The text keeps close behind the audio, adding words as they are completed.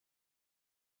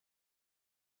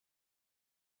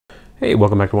Hey,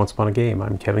 welcome back to Once Upon a Game.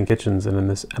 I'm Kevin Kitchens, and in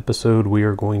this episode we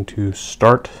are going to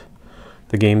start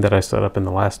the game that I set up in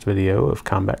the last video of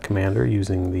Combat Commander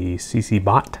using the CC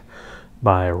Bot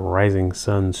by Rising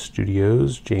Sun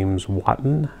Studios, James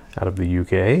Watton out of the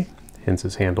UK, hence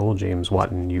his handle, James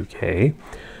Watton UK.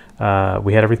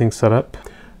 We had everything set up.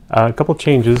 A couple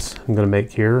changes I'm going to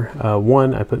make here.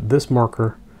 One, I put this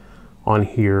marker on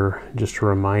here just to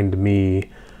remind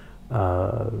me,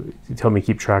 tell me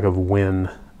keep track of when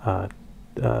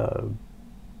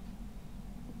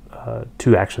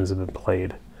two actions have been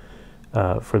played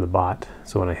for the bot.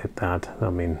 So when I hit that, I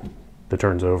mean the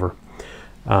turn's over.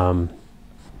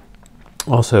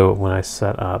 Also, when I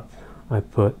set up, I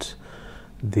put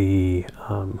the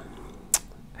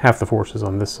half the forces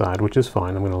on this side, which is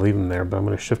fine. I'm going to leave them there, but I'm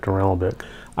going to shift around a bit.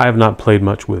 I have not played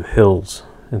much with hills,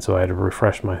 and so I had to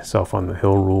refresh myself on the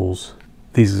hill rules.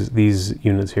 These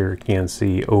units here can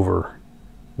see over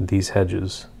these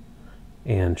hedges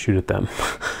and shoot at them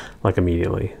like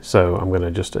immediately. So I'm going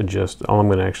to just adjust. All I'm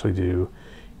going to actually do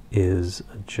is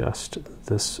adjust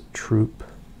this troop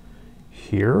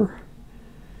here,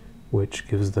 which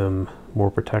gives them more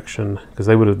protection, because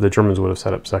the Germans would have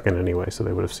set up second anyway, so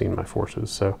they would have seen my forces.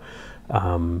 So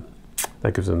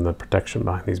that gives them the protection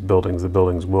behind these buildings. The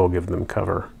buildings will give them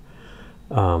cover,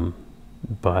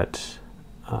 but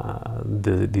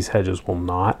these hedges will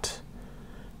not.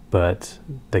 But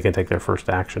they can take their first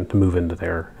action to move into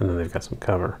there, and then they've got some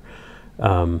cover,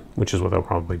 which is what they'll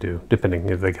probably do, depending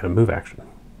if they get a move action.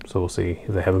 So we'll see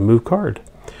if they have a move card.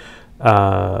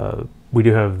 We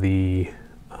do have the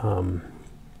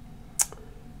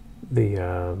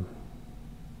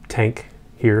tank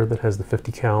here that has the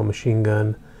 50 cal machine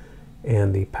gun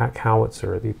and the pack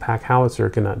howitzer. The pack howitzer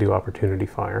cannot do opportunity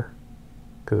fire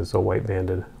because it's a white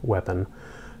banded weapon.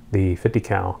 The 50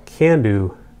 cal can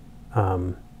do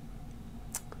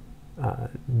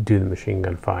the machine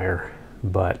gun fire,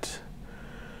 but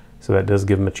so that does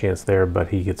give him a chance there, but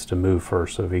he gets to move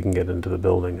first. So if he can get into the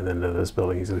building and then into this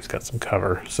building, he's at least got some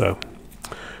cover. So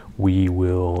we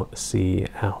will see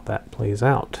how that plays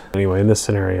out. Anyway, in this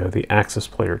scenario, the Axis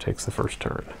player takes the first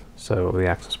turn. So the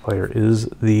Axis player is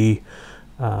the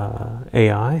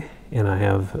AI, and I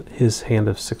have his hand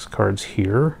of 6 cards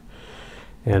here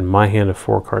and my hand of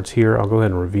 4 cards here. I'll go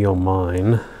ahead and reveal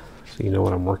mine so you know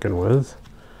what I'm working with.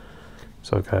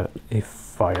 So I've got a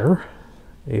fire,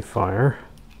 a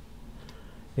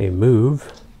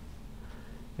move,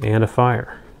 and a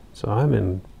fire. So I'm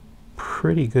in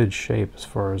pretty good shape as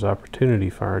far as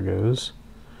opportunity fire goes.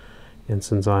 And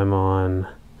since I'm I'm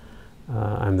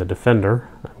the defender,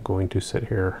 I'm going to sit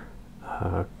here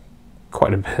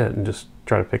quite a bit and just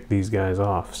try to pick these guys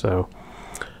off. So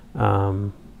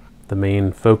the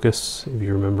main focus, if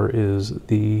you remember, is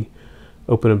the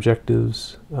open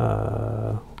objectives.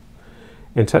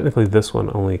 And technically this one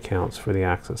only counts for the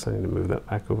Axis. I need to move that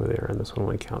back over there, and this one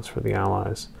only counts for the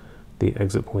Allies. The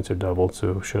exit points are doubled,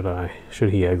 so should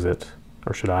he exit,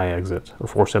 or should I exit, or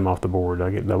force him off the board,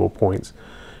 I get double points,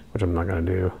 which I'm not going to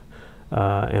do.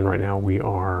 And right now we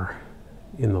are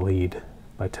in the lead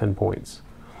by 10 points.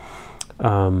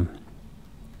 And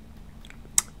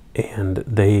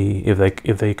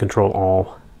if they control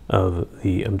all of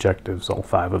the objectives, all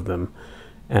 5 of them,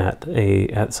 at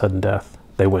sudden death,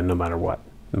 they win no matter what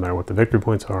the victory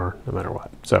points are, no matter what.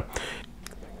 So,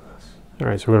 all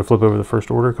right, so we're going to flip over the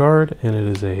first order card, and it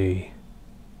is a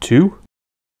 2.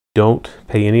 Don't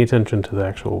pay any attention to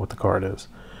what the card is.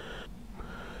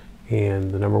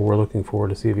 And the number we're looking for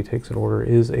to see if he takes an order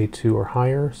is a 2 or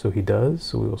higher, so he does.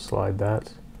 So we will slide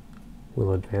that.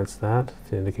 We'll advance that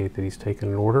to indicate that he's taken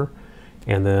an order.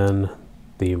 And then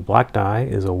the black die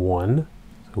is a 1,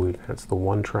 so we advance the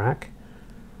 1 track.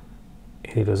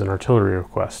 And he does an artillery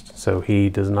request. So he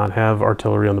does not have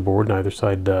artillery on the board, neither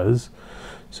side does.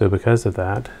 So because of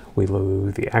that, we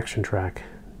move the action track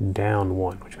down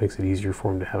 1, which makes it easier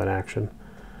for him to have an action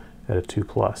at a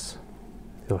 2+.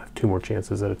 He'll have 2 more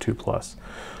chances at a 2+.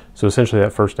 So essentially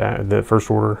that first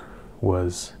order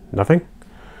was nothing.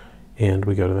 And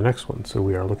we go to the next one. So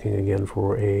we are looking again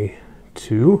for a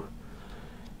 2.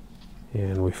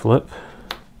 And we flip.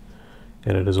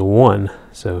 And it is a 1.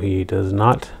 So he does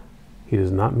not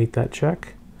meet that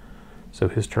check. So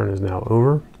his turn is now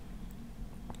over.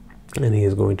 And he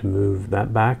is going to move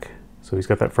that back. So he's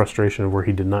got that frustration of where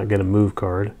he did not get a move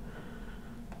card.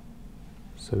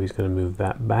 So he's going to move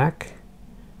that back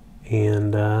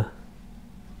and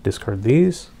discard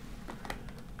these,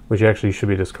 which you actually should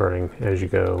be discarding as you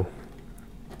go,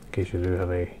 in case you do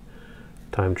have a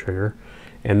time trigger.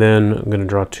 And then I'm going to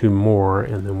draw 2 more,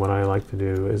 and then what I like to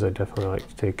do is I definitely like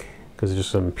to take, because it's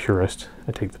just I'm purist,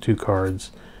 I take the 2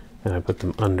 cards and I put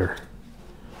them under.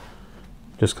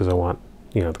 just because I want,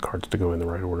 you know, the cards to go in the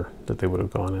right order that they would have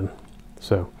gone in.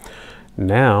 So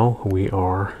now we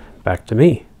are back to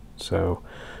me. So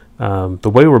the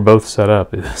way we're both set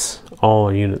up is all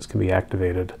our units can be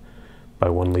activated by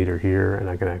 1 leader here, and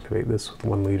I can activate this with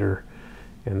 1 leader,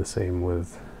 and the same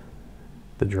with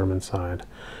the German side,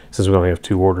 since we only have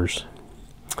 2 orders.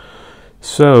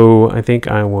 So I think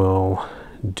I will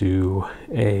do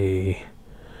a,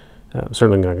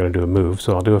 certainly not going to do a move,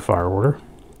 so I'll do a fire order.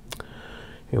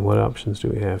 And what options do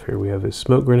we have here? We have the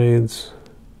smoke grenades.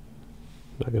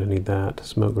 Not going to need that.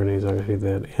 Smoke grenades, not going to need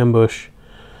that. Ambush.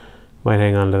 Might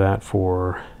hang on to that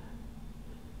for,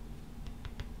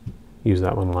 use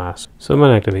that one last. So I'm going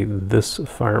to activate this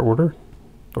fire order,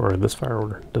 or this fire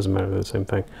order. Doesn't matter, they're the same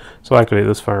thing. So I activate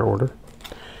this fire order,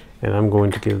 and I'm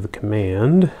going to give the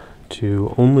command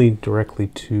to only directly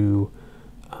to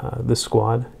this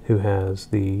squad, who has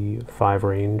the 5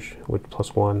 range, which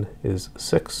 +1 is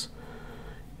 6.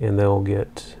 And they'll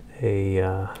get a,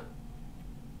 I'll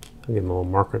give them a little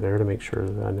marker there to make sure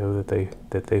that I know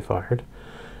that they fired.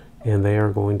 And they are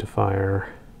going to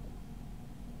fire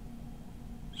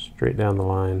straight down the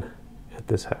line at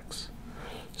this hex.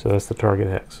 So that's the target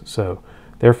hex. So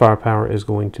their firepower is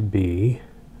going to be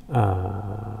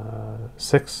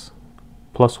 6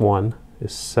 +1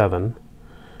 is 7.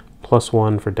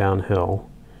 +1 for downhill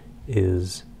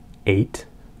is 8.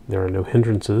 There are no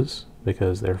hindrances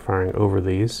because they're firing over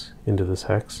these into this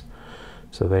hex.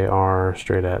 So they are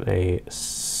straight at a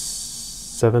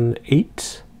 7,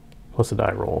 8 plus a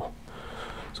die roll.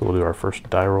 So we'll do our first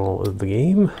die roll of the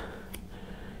game.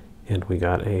 And we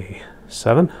got a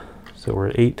 7. So we're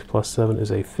at 8 plus 7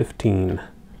 is a 15.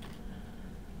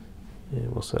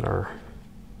 And we'll set our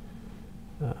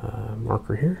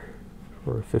marker here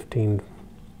for 15.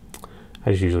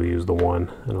 I just usually use the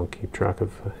 1. I don't keep track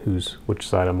of which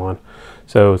side I'm on.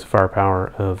 So it's a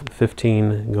firepower of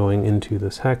 15 going into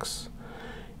this hex,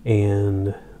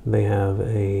 and they have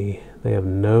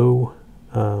no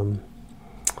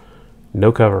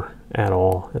cover at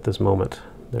all at this moment.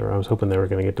 I was hoping they were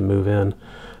going to get to move in.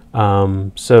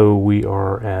 So we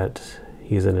are at,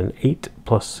 he's in an 8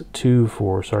 plus 2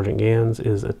 for Sergeant Gans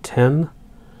is a 10,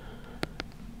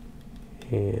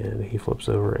 and he flips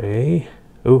over a.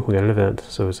 Oh, we got an event.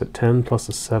 So it's a 10 plus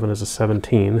a 7 is a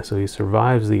 17. So he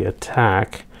survives the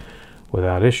attack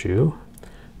without issue.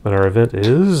 But our event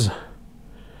is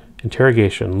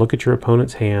interrogation. Look at your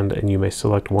opponent's hand and you may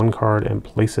select 1 card and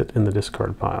place it in the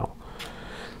discard pile.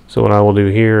 So what I will do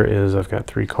here is I've got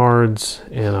 3 cards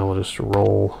and I will just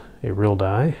roll a real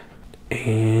die.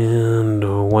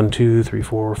 And 1, 2, 3,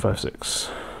 4, 5,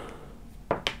 6.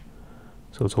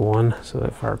 So it's a 1. So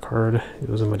that fire card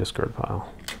goes in my discard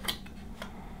pile.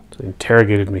 So he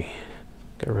interrogated me.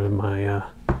 Got rid of my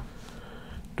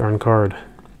darn card.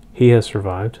 He has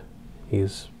survived.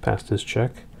 He's passed his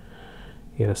check.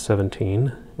 He had a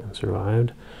 17 and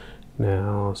survived.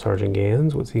 Now Sergeant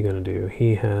Gans, what's he going to do?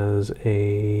 He has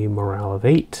a morale of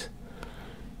 8.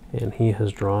 And he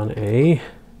has drawn a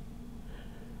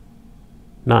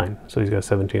 9. So he's got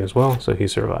 17 as well. So he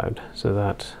survived. So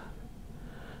that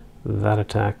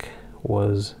attack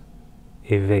was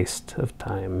a waste of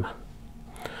time.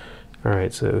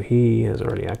 Alright, so he has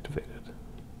already activated.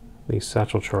 The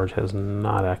satchel charge has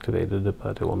not activated,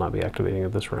 but it will not be activating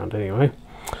it this round anyway.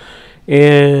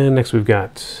 And next we've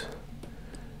got,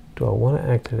 do I want to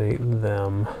activate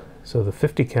them? So the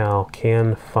 50 cal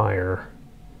can fire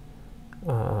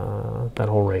that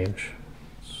whole range.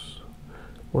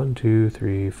 1, 2,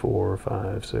 3, 4,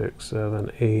 5, 6,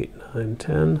 7, 8, 9,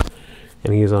 10.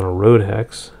 And he is on a road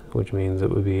hex, which means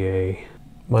it would be a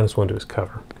 -1 to his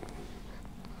cover.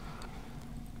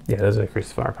 Yeah, it doesn't increase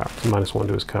the firepower. It's -1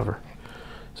 to his cover.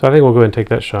 So I think we'll go ahead and take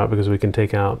that shot because we can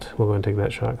take out,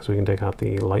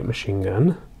 the light machine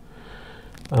gun.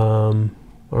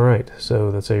 Alright,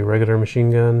 so that's a regular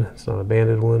machine gun. It's not a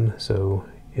banded one. So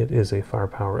it is a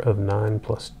firepower of 9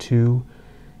 plus 2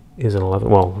 is an 11.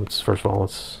 Well, first of all,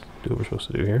 let's do what we're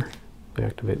supposed to do here. We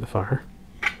activate the fire.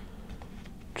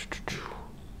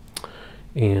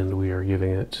 And we are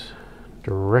giving it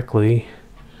directly,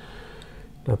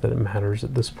 not that it matters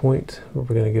at this point, but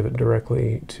we're going to give it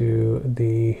directly to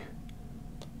the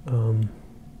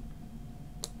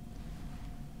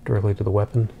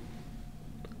weapon.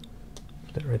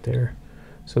 That right there.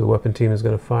 So the weapon team is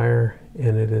going to fire,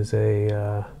 and it is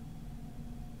a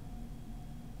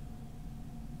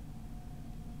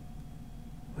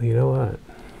well, you know what?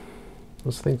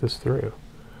 Let's think this through.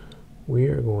 We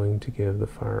are going to give the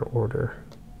fire order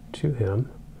to him.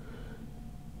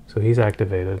 So he's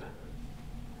activated.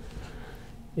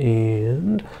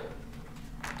 And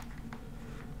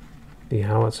the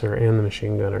howitzer and the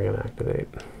machine gun are going to activate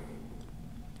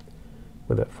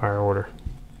with that fire order.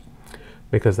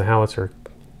 Because the howitzer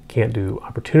can't do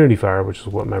opportunity fire, which is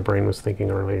what my brain was thinking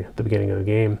earlier at the beginning of the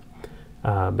game,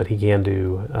 but he can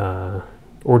do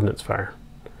ordnance fire.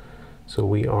 So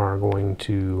we are going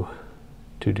to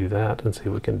do that and see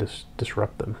if we can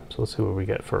disrupt them. So let's see what we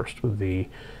get first with the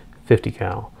 50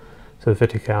 cal. So the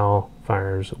 50 cal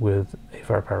fires with a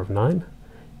firepower of 9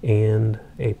 and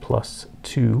a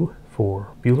 +2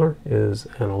 for Bueller is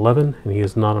an 11, and he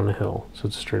is not on a hill. So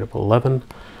it's straight up 11.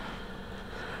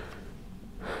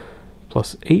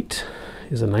 +8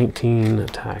 is a 19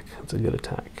 attack. That's a good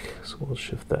attack. So we'll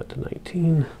shift that to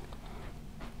 19.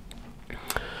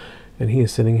 And he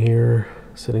is sitting here,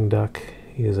 sitting duck.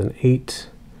 He is an 8,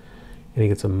 and he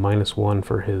gets a -1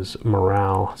 for his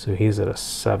morale. So he's at a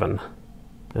 7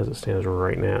 as it stands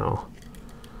right now.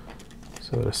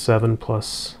 So a 7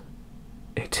 plus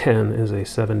a 10 is a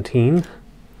 17.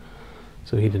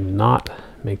 So he did not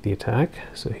make the attack.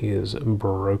 So he is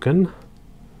broken.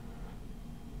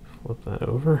 Flip that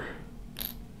over.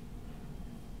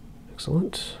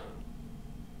 Excellent.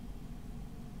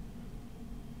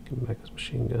 Give him back his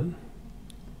machine gun,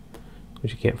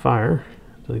 which he can't fire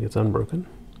until he gets unbroken.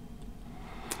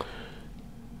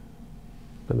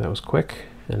 But that was quick.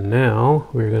 And now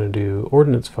we're going to do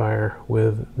ordnance fire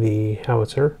with the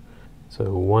howitzer.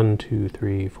 So 1, 2,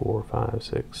 3, 4, 5,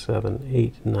 6, 7,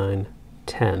 8, 9,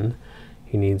 10.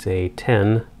 He needs a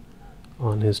 10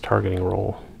 on his targeting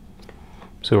roll.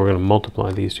 So we're going to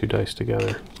multiply these two dice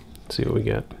together. See what we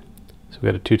get. So we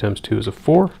got a 2 times 2 is a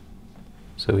 4.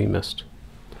 So he missed.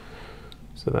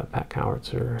 So that pack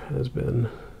howitzer has been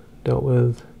dealt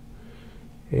with.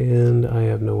 And I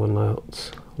have no one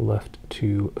else left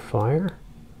to fire.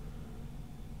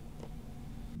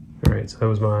 Alright, so that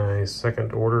was my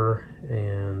second order,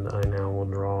 and I now will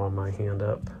draw my hand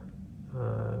up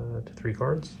to 3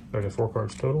 cards. I got 4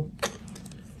 cards total.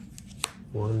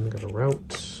 1, got a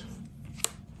route,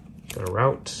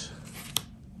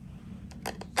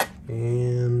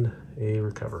 and a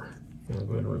recover. I'll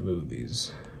go ahead and remove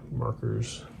these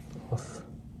markers off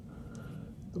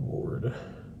the board.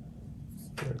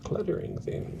 They're cluttering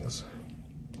things.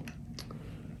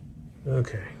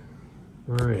 Okay,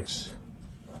 alright.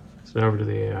 So now over to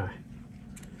the AI.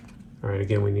 Alright,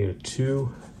 again, we need a 2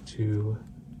 to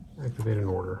activate an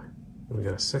order. And we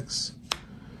got a 6.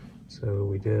 So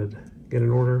we did get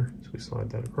an order, so we slide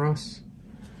that across.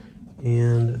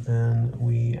 And then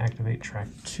we activate track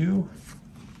 2.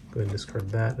 Go ahead and discard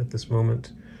that at this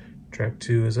moment. Track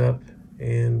 2 is up,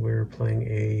 and we're playing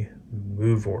a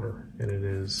move order. And it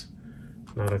is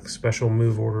not a special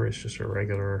move order, it's just a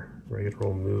regular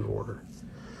old move order.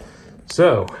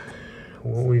 So,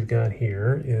 what we've got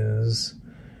here is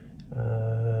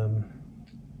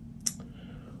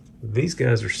these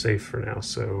guys are safe for now,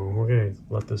 so we're going to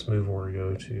let this move order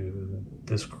go to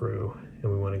this crew,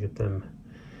 and we want to get them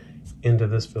into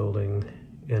this building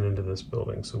and into this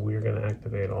building. So we're going to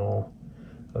activate all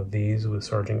of these with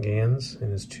Sergeant Gans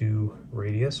and his 2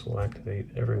 radius. We'll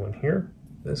activate everyone here.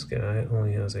 This guy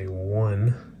only has a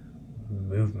 1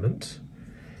 movement,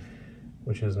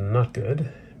 which is not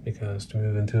good, because to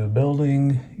move into a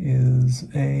building is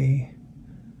a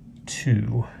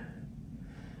 2.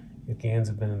 If Gans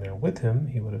had been in there with him,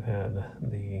 he would have had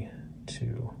the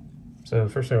 2. So the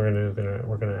first thing we're going to do,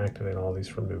 we're going to activate all these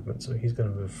for movement. So he's going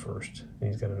to move first, and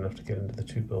he's got enough to get into the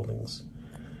 2 buildings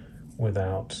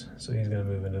without. So he's going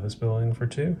to move into this building for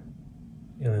 2,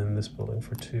 and then this building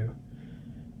for 2.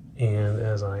 And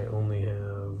as I only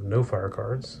have no fire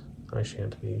cards, I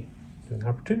shan't be doing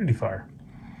opportunity fire.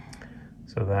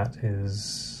 So that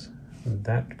is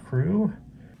that crew.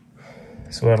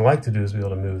 So what I'd like to do is be able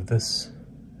to move this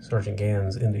Sergeant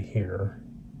Gans into here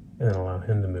and then allow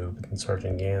him to move, but then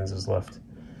Sergeant Gans is left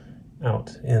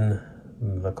out in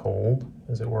the cold,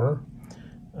 as it were.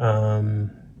 It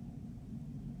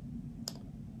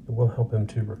will help him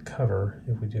to recover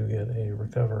if we do get a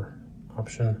recover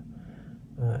option.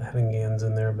 Having Gans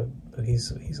in there, but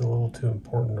he's a little too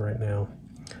important right now.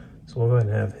 So we'll go ahead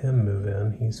and have him move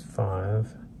in. He's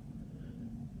 5.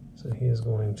 So he is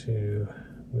going to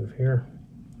move here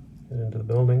and into the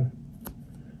building.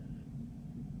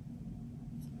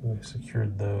 We've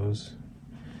secured those.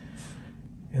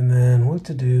 And then what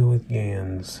to do with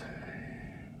Gans.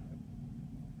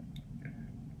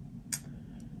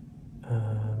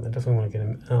 I definitely want to get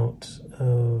him out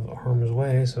of harm's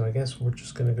way, so I guess we're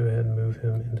just going to go ahead and move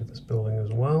him into this building as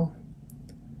well.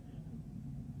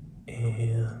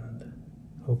 And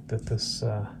hope that this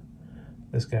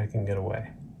guy can get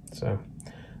away. So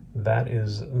that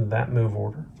is that move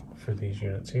order for these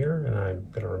units here, and I'm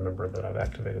going to remember that I've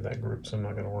activated that group, so I'm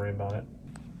not going to worry about it.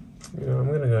 You know, I'm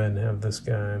going to go ahead and have this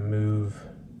guy move.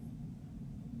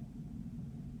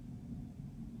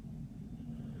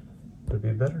 It'd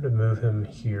be better to move him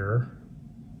here.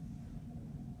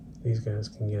 These guys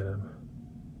can get him.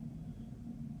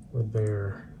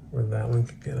 Where that one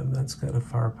could get him, that's got a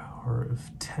firepower of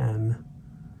 10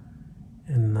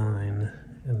 and 9,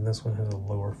 and this one has a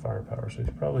lower firepower, so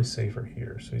he's probably safer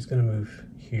here. So he's going to move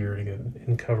here to get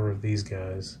in cover of these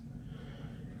guys,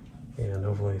 and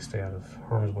hopefully stay out of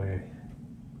harm's way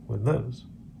with those.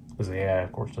 Because the AI,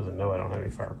 of course, doesn't know I don't have any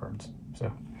fire cards.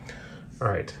 So, all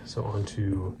right, so on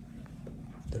to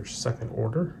their second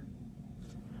order.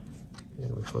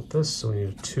 And we flip this, so we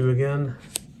need a 2 again,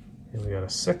 and we got a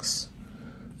 6.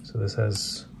 So this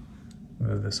has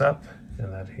moved this up,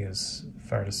 and that he has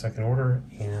fired a second order,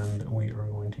 and we are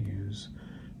going to use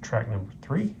track number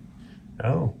 3.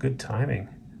 Oh, good timing.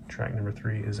 Track number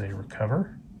 3 is a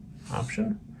recover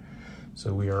option.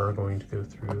 So we are going to go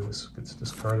through, this gets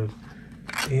discarded,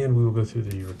 and we will go through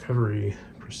the recovery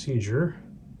procedure.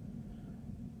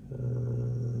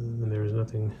 And there's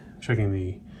nothing, checking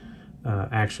the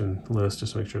action list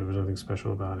just to make sure there was nothing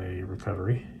special about a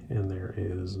recovery, and there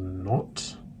is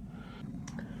not.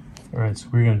 All right, so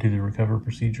we're going to do the recover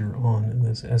procedure on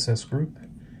this SS group,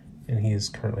 and he is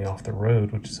currently off the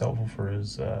road, which is helpful for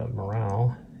his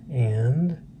morale,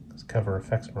 and his cover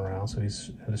affects morale, so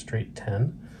he's at a straight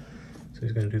 10. So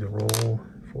he's going to do the roll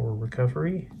for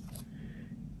recovery,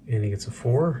 and he gets a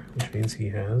 4, which means he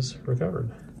has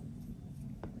recovered.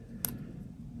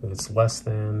 If it's less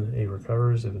than, he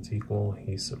recovers. If it's equal,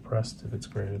 he's suppressed. If it's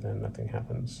greater than, nothing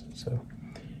happens. So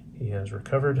he has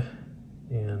recovered,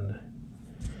 and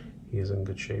he is in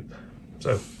good shape.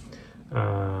 So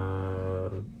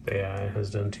AI has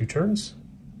done 2 turns.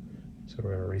 So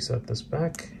we're going to reset this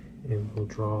back, and we'll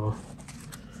draw,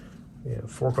 we have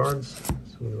 4 cards,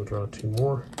 so we will draw 2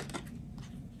 more.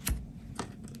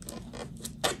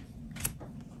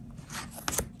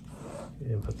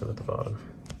 And put them at the bottom.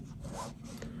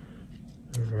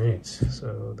 All right,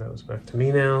 so that was back to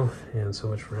me now, and so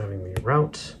much for having the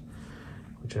route,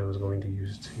 which I was going to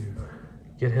use to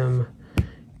get him,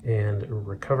 and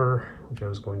recover, which I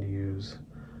was going to use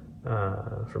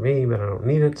for me, but I don't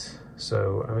need it.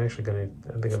 So I'm actually I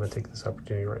think I'm gonna take this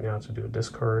opportunity right now to do a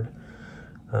discard.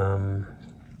 And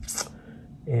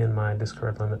my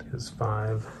discard limit is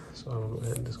 5, so I will go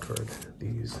ahead and discard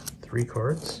these 3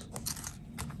 cards.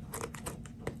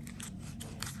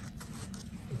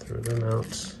 Throw them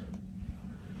out,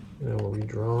 and I will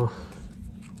redraw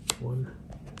 1.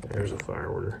 There's a fire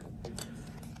order.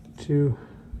 2,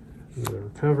 another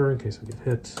recover in case I get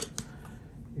hit,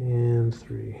 and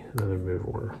 3, another move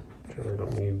order, which I really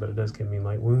don't need, but it does give me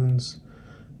light wounds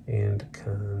and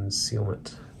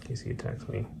concealment in case he attacks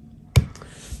me.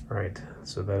 All right,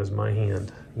 so that is my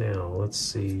hand. Now let's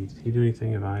see, did he do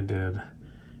anything if I did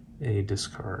a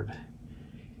discard?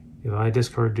 If I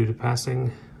discard due to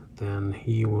passing, then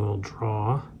he will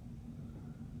draw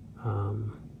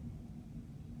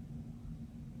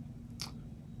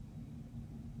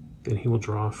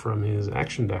from his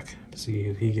action deck to see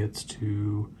if he gets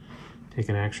to take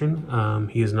an action.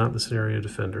 He is not the scenario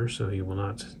defender, so he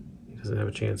doesn't have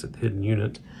a chance at the hidden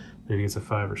unit. But if he gets a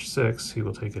 5 or 6, he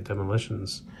will take a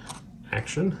demolitions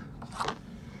action.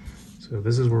 So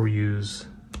this is where we use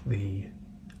the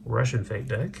Russian Fate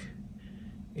deck.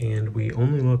 And we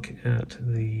only look at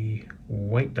the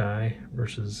white die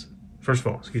versus, first of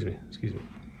all, excuse me.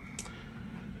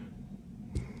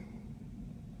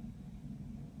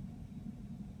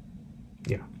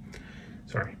 Yeah,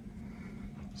 sorry.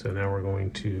 So now we're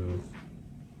going to,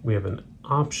 we have an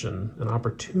option, an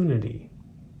opportunity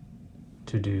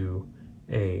to do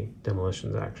a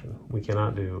demolitions action. We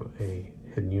cannot do a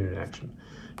hidden unit action.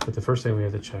 But the first thing we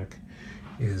have to check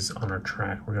is on our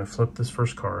track. We're going to flip this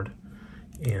first card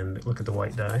and look at the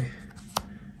white die,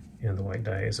 and the white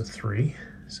die is a 3,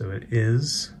 so it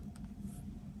is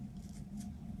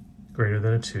greater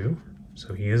than a 2,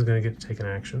 so he is going to get to take an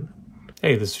action.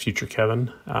 Hey, this is Future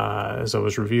Kevin. As I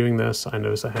was reviewing this, I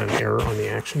noticed I had an error on the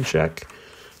action check.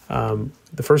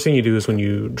 The first thing you do is when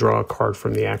you draw a card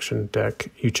from the action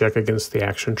deck, you check against the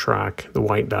action track, the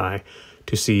white die,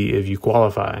 to see if you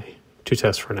qualify to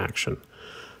test for an action.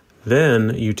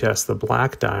 Then you test the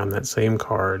black die on that same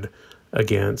card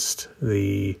against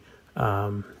the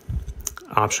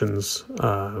options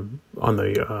on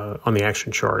the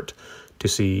action chart to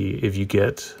see if you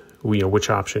get which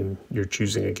option you're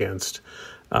choosing against.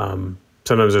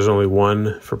 Sometimes there's only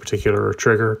 1 for a particular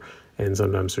trigger, and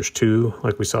sometimes there's 2,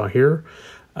 like we saw here.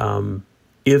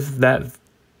 If that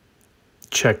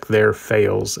check there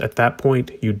fails, at that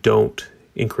point you don't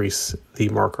increase the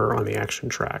marker on the action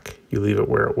track. You leave it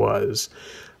where it was.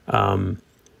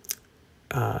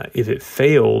 If it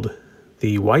failed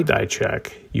the white die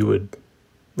check, you would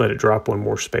let it drop one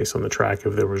more space on the track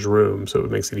if there was room, so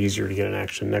it makes it easier to get an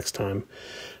action next time.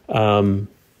 And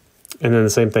then the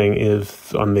same thing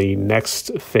if on the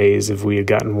next phase, if we had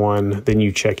gotten one, then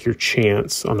you check your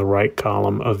chance on the right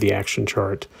column of the action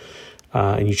chart,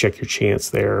 and you check your chance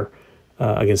there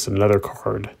against another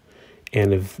card.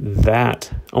 And if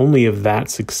that, only if that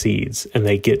succeeds and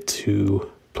they get to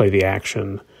play the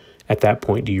action, at that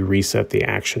point do you reset the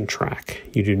action track.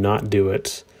 You do not do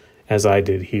it, as I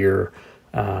did here,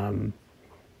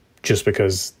 just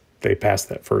because they passed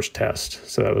that first test.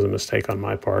 So that was a mistake on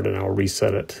my part, and I'll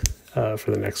reset it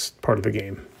for the next part of the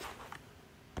game.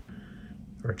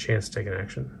 Or a chance to take an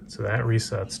action. So that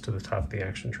resets to the top of the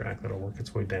action track. That'll work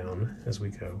its way down as we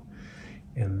go.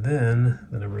 And then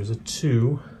the number is a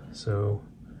 2. So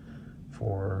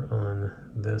for on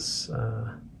this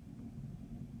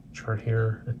chart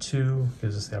here, a 2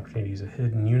 gives us the opportunity to use a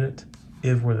hidden unit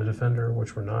if we're the defender,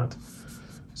 which we're not.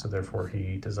 So therefore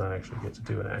he does not actually get to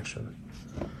do an action.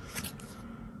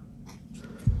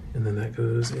 And then that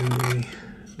goes in the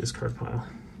discard pile.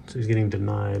 So he's getting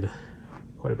denied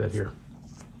quite a bit here.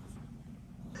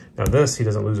 Now this, he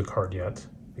doesn't lose a card yet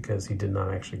because he did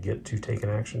not actually get to take an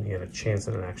action. He had a chance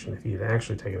at an action. If he had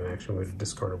actually taken an action, we would have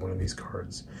discarded one of these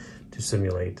cards to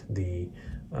simulate the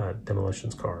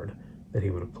demolitions card that he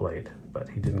would have played, but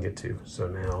he didn't get to. So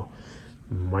now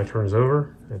my turn is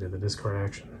over. I did the discard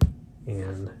action,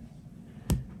 and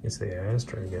it's the AI's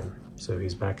turn again. So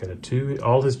he's back at a 2.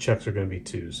 All his checks are going to be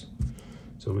 2s.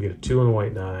 So we get a 2 on the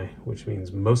white die, which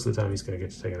means most of the time he's going to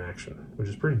get to take an action, which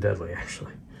is pretty deadly,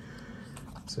 actually.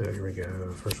 So here we go.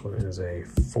 The first one is a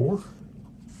 4.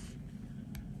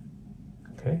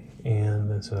 Okay, and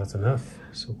then, so that's enough.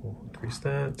 So we'll increase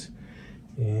that.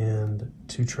 And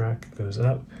 2 track goes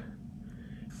up,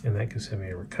 and that gives him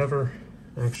a recover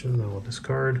action that we'll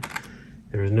discard.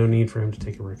 There is no need for him to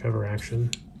take a recover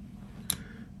action.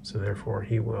 So therefore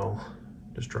he will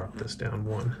just drop this down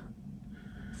 1.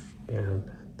 And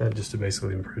that just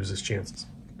basically improves his chances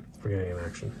for getting an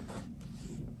action.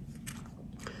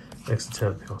 Next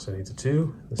attempt, he also needs a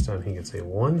 2. This time he gets a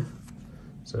 1.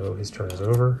 So his turn is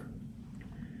over.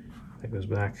 That goes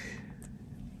back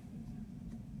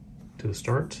to the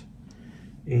start.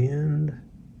 And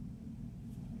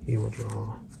he will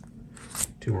draw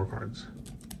 2 more cards.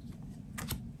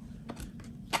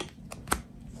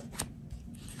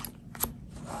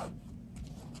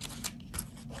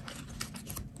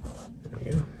 There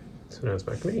we go. So now it's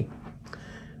back to me.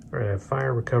 All right, I have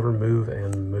fire, recover, move,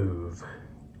 and move.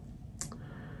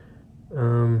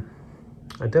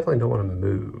 I definitely don't want to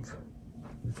move.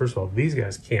 First of all, these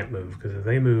guys can't move, because if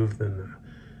they move, then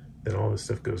all this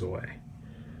stuff goes away.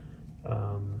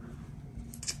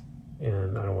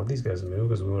 And I don't want these guys to move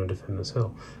because we want to defend this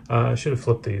hill. I should have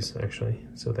flipped these, actually,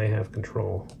 so they have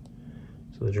control.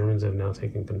 So the Germans have now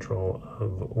taken control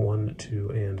of 1, 2,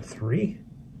 and 3.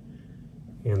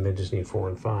 And they just need 4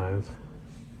 and 5.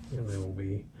 And they will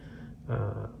be,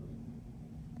 have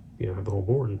the whole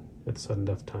board at sudden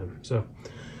death time. So,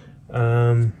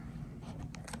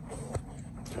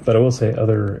 but I will say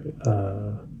other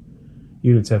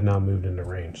units have now moved into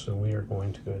range. So we are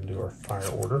going to go ahead and do our fire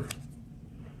order.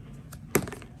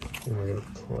 And we're going to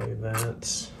play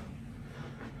that.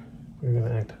 We're going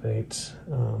to activate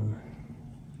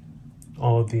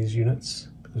all of these units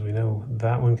because we know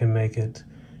that one can make it,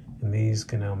 and these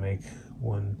can now make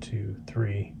 1, 2,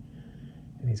 3,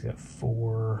 and he's got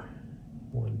 4,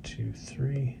 1, 2,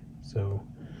 3. So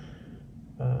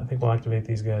I think we'll activate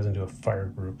these guys into a fire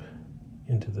group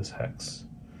into this hex.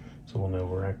 So we'll know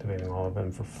we're activating all of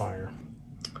them for fire.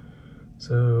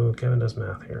 So Kevin does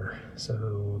math here.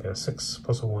 So we got a 6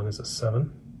 plus a 1 is a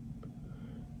 7.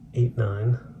 8,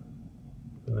 9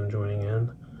 for them joining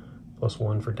in. Plus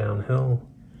 1 for downhill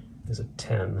is a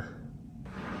 10.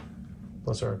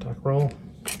 Plus our attack roll.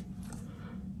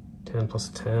 10 plus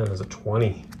 10 is a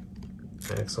 20.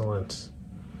 Excellent.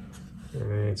 All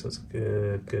right, so it's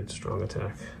a good strong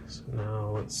attack. So now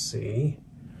let's see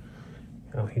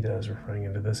how he does. We're running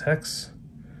into this hex.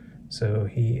 So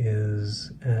he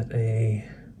is at a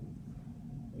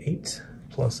 8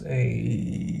 plus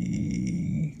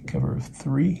a cover of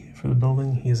 3 for the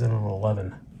building. He is at an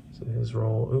 11. So his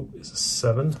roll is a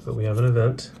 7, but we have an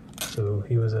event. So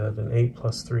he was at an 8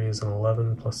 plus 3 is an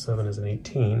 11, plus 7 is an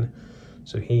 18.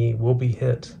 So he will be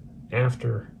hit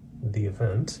after the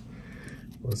event.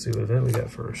 Let's see what event we got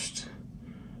first.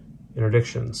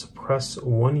 Interdiction. Suppress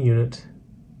 1 unit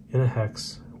in a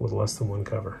hex with less than 1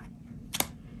 cover.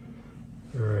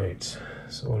 All right,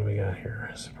 so what do we got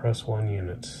here? Suppress 1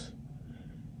 unit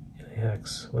in a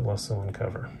hex with less than 1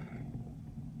 cover.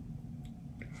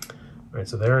 All right,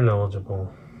 so they're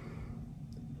ineligible.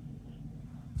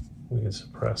 We can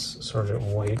suppress Sergeant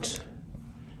White.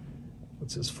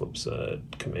 What's his flip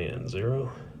side? Command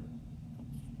 0.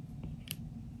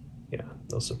 Yeah,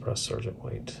 they'll suppress Sergeant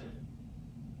White.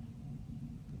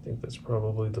 I think that's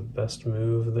probably the best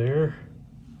move there.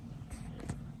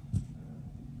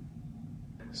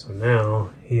 So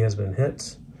now he has been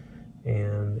hit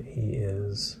and he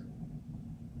is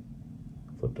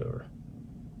flipped over.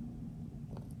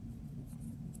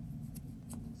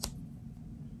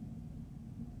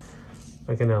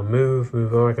 I can now move,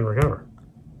 oh, I can recover.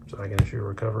 So I can issue a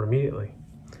recover immediately.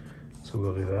 So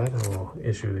we'll do that. I will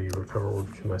issue the recover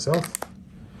order to myself.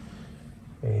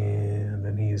 And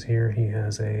then he is here. He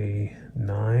has a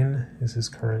 9 is his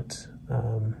current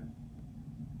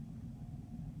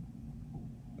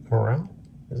morale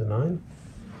is a 9.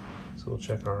 So we'll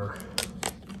check our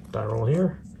die roll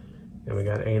here. And we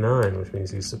got a 9, which means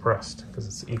he's suppressed because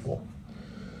it's equal.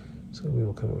 So we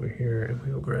will come over here and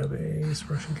we will grab a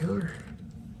suppression counter.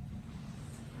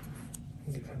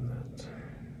 Give him that.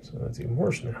 So that's even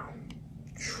worse now.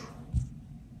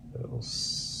 Little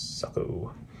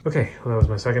sucko. Okay, well, that was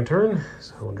my second turn.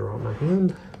 So I'll draw out my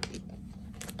hand.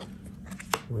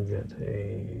 We get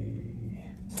a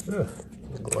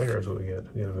glider is what we get.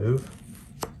 We get a move.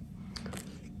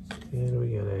 And we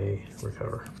get a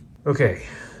recover. Okay,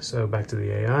 so back to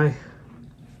the AI.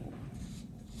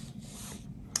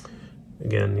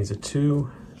 Again, needs a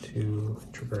 2 to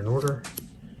trigger an order.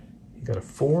 He got a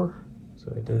 4.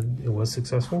 So it was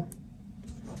successful.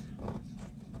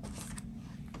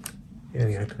 And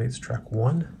he activates track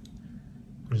 1,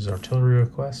 which is artillery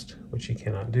request, which he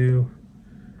cannot do.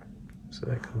 So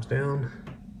that comes down.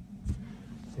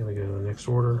 And we go to the next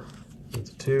order.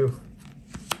 It's a 2.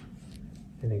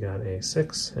 And he got a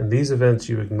 6. And these events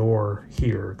you ignore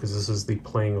here because this is the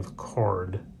playing of a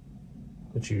card,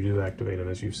 but you do activate them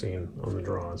as you've seen on the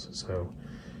draws. So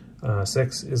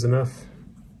 6 is enough.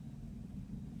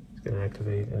 Going to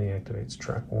activate, and he activates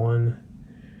track 1,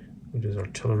 which is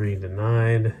artillery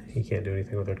denied. He can't do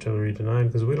anything with artillery denied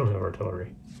because we don't have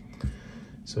artillery.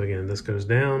 So again, this goes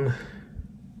down.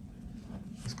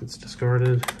 This gets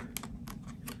discarded.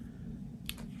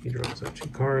 He draws out 2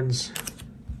 cards.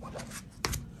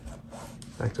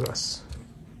 Back to us.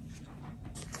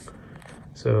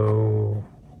 So,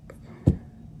 do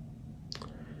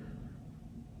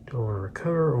I want to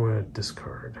recover or want to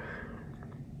discard?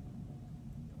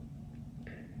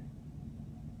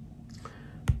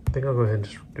 I think I'll go ahead and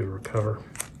just do recover.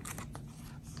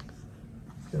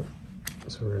 Yep.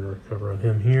 So we're going to recover on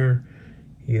him here.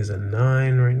 He is a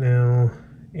 9 right now,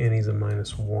 and he's a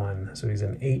 -1. So he's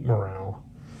an 8 morale.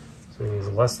 So he needs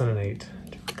less than an 8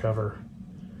 to recover.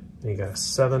 And he got a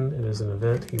 7. It is an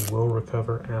event. He will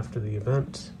recover after the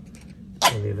event.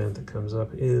 And the event that comes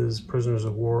up is Prisoners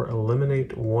of War.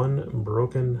 Eliminate 1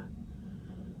 broken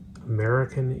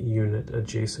American unit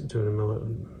adjacent to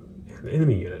an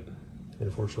enemy unit.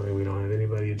 Unfortunately, we don't have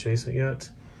anybody adjacent yet,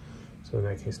 so in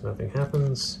that case, nothing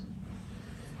happens.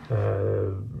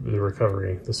 The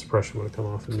recovery, the suppression would have come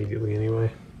off immediately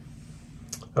anyway.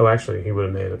 Oh, actually, he would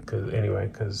have made it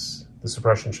because the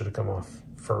suppression should have come off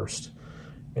first,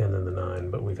 and then the 9,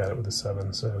 but we got it with the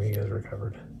 7, so he has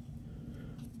recovered.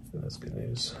 And that's good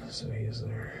news. So he is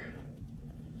there.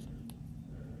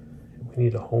 And we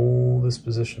need to hold this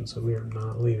position, so we are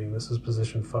not leaving. This is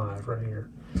position 5 right here.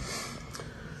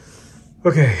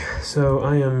 Okay, so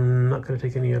I am not going to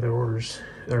take any other orders,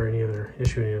 or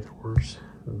issue any other orders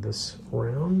this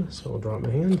round, so I'll drop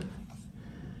my hand.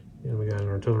 And we got an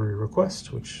artillery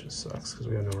request, which sucks because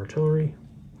we have no artillery.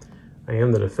 I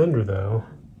am the defender though,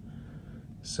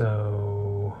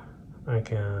 so I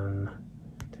can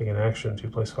take an action to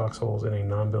place foxholes in a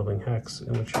non-building hex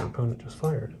in which your opponent just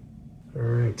fired. All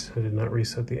right, I did not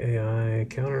reset the AI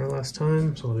counter last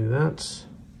time, so I'll do that.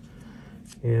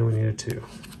 And we need a 2.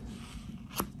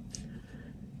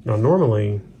 Now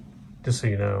normally, just so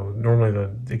you know, normally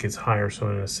it gets higher, so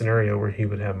in a scenario where he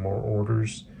would have more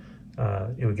orders,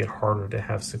 it would get harder to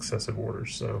have successive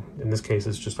orders. So in this case,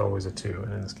 it's just always a 2,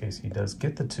 and in this case, he does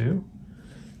get the 2,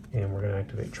 and we're going to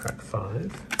activate track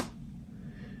 5.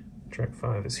 Track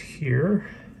 5 is here.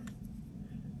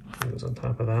 It goes on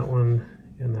top of that one,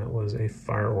 and that was a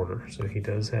fire order. So he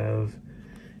does have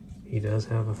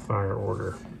a fire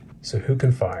order. So who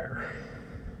can fire?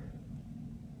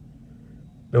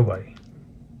 Nobody.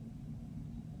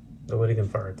 Nobody can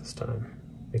fire at this time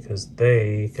because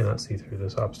they cannot see through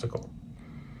this obstacle.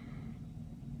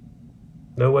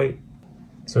 No, wait.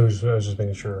 So I was just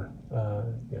making sure.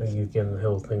 Again, the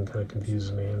hill thing kind of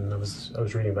confuses me, and I was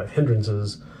reading about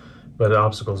hindrances, but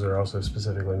obstacles are also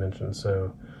specifically mentioned.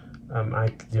 So I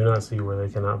do not see where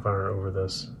they cannot fire over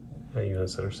this at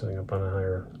units that are sitting up on a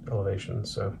higher elevation.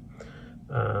 So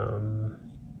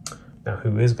now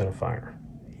who is going to fire?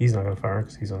 He's not going to fire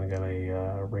because he's only got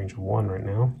a range of 1 right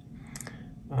now.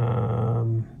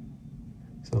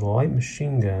 So the light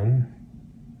machine gun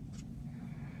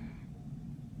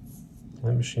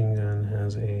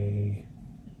has a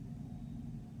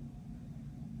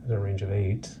range of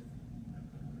 8.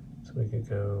 So we could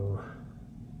go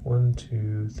 1,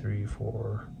 2, 3,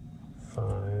 4,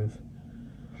 5.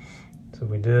 So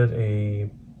we did a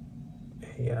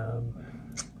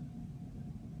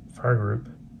fire group.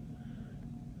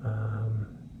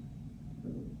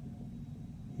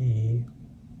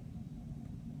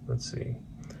 Let's see.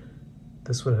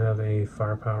 This would have a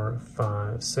firepower of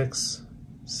 5, 6,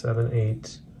 7,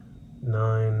 8,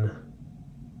 9,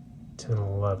 10,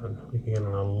 11. We can get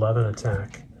an 11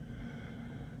 attack.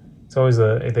 It's always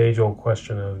the age-old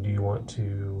question of, do you want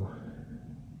to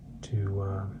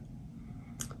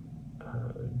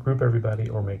group everybody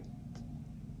or make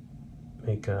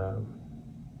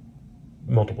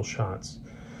multiple shots?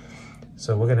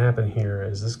 So what can happen here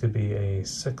is this could be a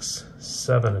 6,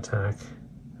 7 attack,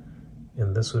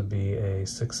 and this would be a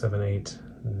 6, 7, 8,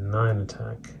 9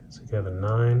 attack. So you could have a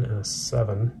 9 and a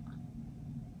 7,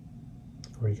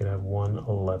 or you could have 1,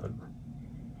 11.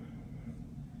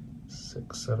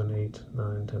 6, 7, 8,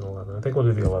 9, 10, 11. I think we'll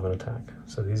do the 11 attack.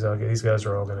 So these guys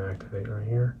are all going to activate right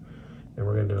here, and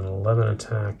we're going to do an 11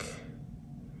 attack,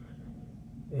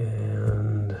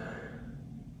 and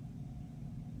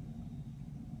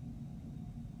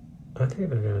I think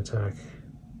they're going to attack.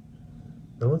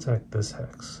 They'll attack this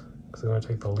hex because they're going to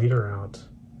take the leader out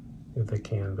if they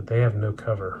can, but they have no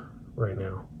cover right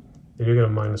now. They do get a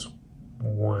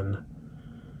 -1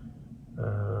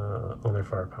 on their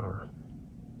firepower,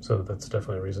 so that's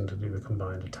definitely a reason to do the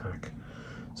combined attack.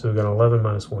 So we've got 11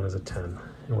 -1 is a 10,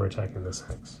 and we're attacking this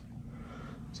hex.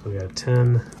 So we got a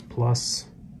 10 plus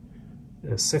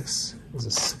a 6 is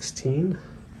a 16.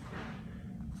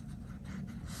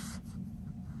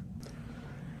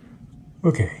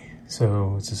 Okay,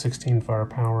 so it's a 16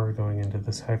 firepower going into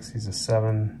this hex. He's a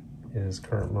 7. His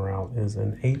current morale is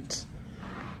an 8.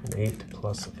 An 8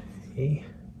 plus a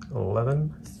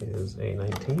 11 is a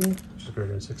 19, which is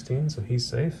greater than 16, so he's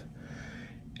safe.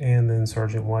 And then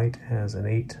Sergeant White has an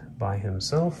 8 by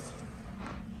himself.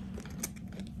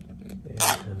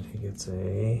 And he gets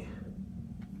a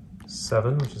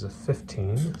 7, which is a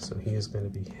 15, so he is going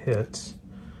to be hit.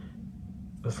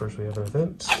 But first we have an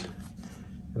event.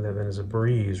 And that event is a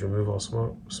breeze. Remove all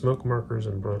smoke markers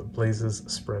and blazes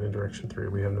spread in direction 3.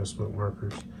 We have no smoke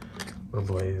markers or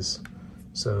blaze.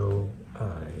 So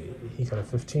he got a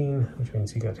 15, which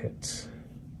means he got hit.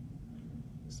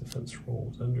 His defense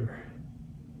rolls under.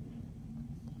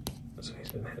 So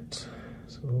he's been hit.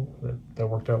 So that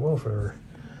worked out well for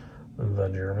the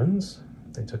Germans.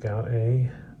 They took out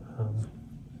a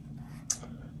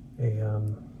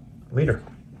leader.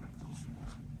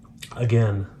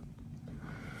 Again.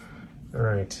 All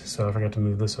right, so I forgot to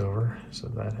move this over. So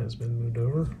that has been moved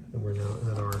over, and we're now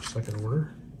at our second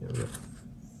order. Yeah, we have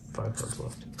 5 cards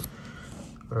left.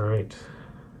 All right.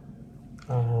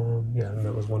 Yeah, and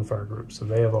that was 1 fire group. So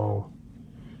they have all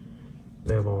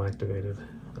activated,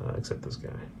 except this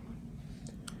guy.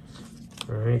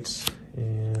 All right,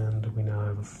 and we now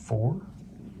have a 4.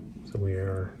 So we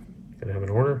are gonna have an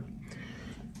order.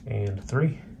 And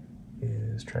 3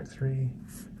 is track 3,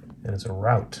 and it's a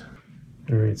route.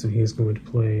 All right, so he's going to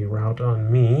play route on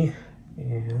me,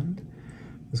 and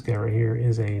this guy right here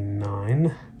is a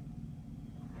 9.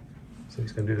 So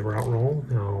he's going to do the route roll.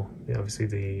 Now, yeah, obviously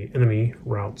the enemy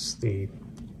routes the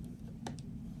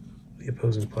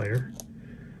opposing player.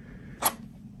 All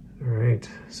right,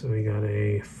 so we got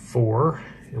a 4,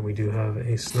 and we do have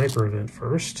a sniper event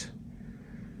first.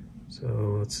 So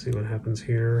let's see what happens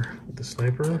here with the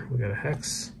sniper. We got a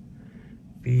hex,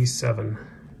 B7,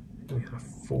 and we got a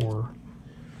 4.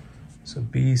 So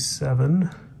B7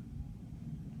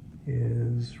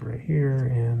 is right here,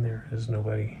 and there is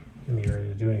nobody in the area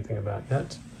to do anything about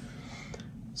yet.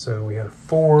 So we had a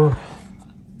 4,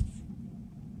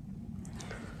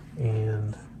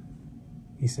 and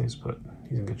he stays put.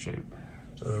 He's in good shape.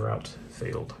 So the route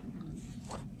failed.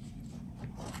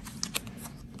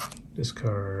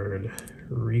 Discard,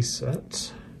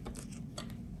 reset,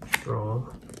 draw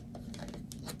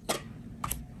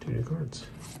 2 new cards.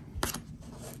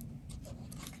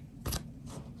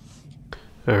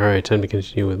 Alright, time to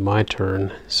continue with my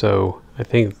turn. So I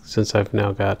think since I've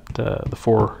now got the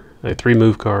 4 3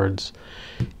 move cards,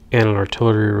 and an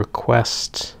artillery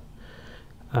request.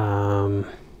 I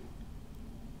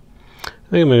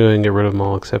think I'm going to go ahead and get rid of them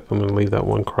all, except I'm going to leave that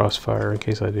 1 crossfire in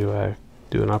case I do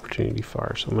an opportunity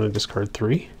fire. So I'm going to discard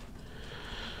 3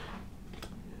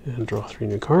 and draw 3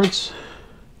 new cards.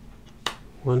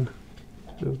 1,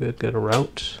 so good, got a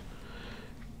route.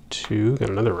 2, got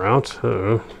another route.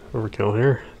 Overkill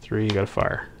here. 3, got a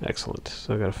fire. Excellent.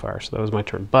 So I got a fire. So that was my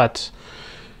turn. But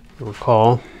you'll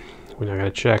recall, we're now going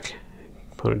to check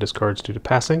opponent discards due to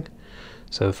passing.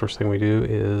 So the first thing we do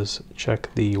is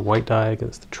check the white die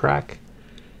against the track.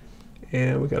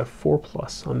 And we got a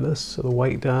 4+ on this. So the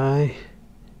white die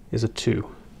is a 2.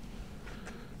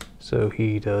 So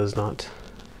he does not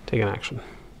take an action.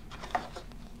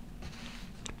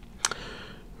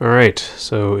 All right,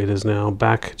 so it is now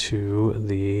back to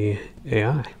the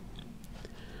AI.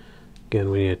 Again,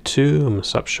 we need a 2. I'm going to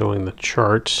stop showing the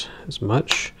chart as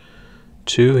much.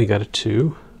 2, he got a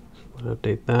 2. I'm going to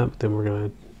update that, but then we're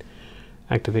going to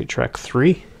activate track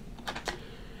 3.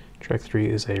 Track 3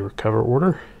 is a recover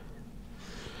order.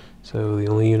 So the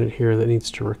only unit here that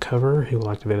needs to recover, he will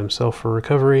activate himself for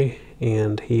recovery,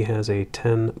 and he has a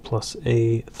 10 plus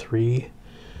a 3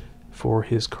 for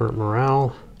his current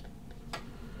morale.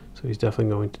 So he's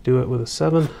definitely going to do it with a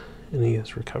 7, and he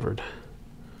has recovered.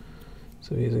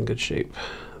 So he's in good shape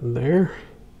there.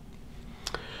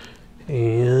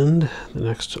 And the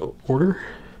next order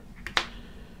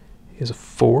is a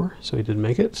 4, so he did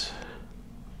make it.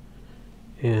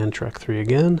 And track 3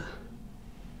 again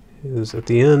is at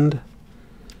the end.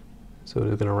 So it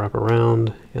is going to wrap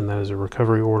around, and that is a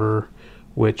recovery order,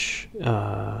 which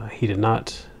he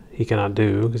cannot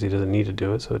do because he doesn't need to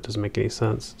do it, so it doesn't make any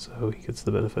sense. So he gets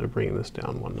the benefit of bringing this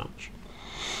down 1 notch.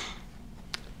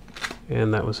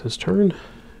 And that was his turn.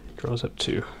 He draws up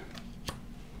 2.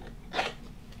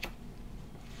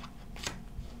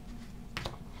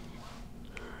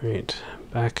 Alright,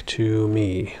 back to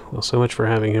me. Well, so much for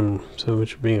having him, so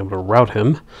much for being able to route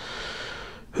him.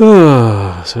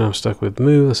 So now I'm stuck with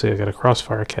move. Let's see, I got a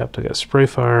crossfire kept, I got spray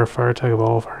fire, fire attack of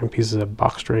all firing pieces at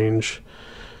box range.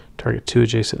 Target 2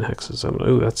 adjacent hexes.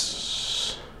 Oh,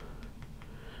 that's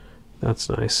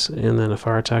nice. And then a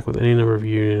fire attack with any number of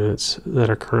units that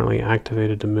are currently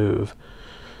activated to move.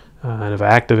 And if I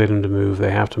activate them to move,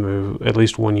 they have to move. At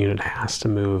least 1 unit has to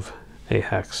move a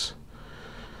hex.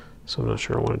 So I'm not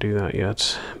sure I want to do that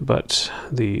yet. But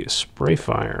the spray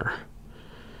fire.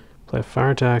 Play a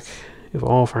fire attack if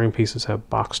all firing pieces have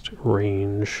boxed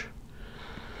range.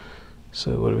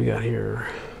 So what do we got here?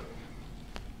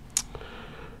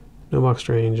 No boxed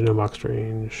range, no boxed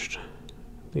range.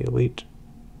 The elite,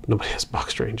 nobody has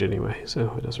boxed range anyway,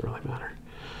 so it doesn't really matter.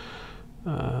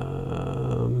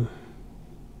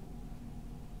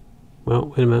 Well,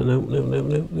 wait a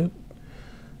minute, nope.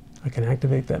 I can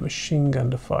activate that machine gun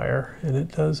to fire, and it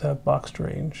does have boxed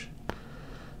range.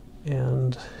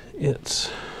 And we'll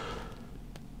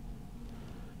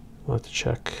have to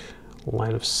check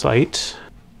line of sight.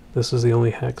 This is the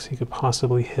only hex he could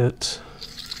possibly hit.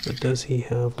 But does he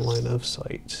have line of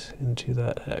sight into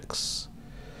that hex?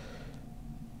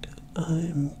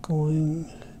 I'm going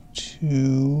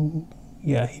to...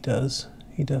 Yeah, he does.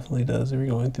 He definitely does if you're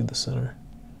going through the center.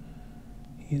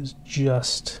 He is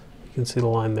just... You can see the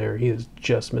line there. He is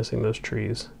just missing those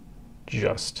trees.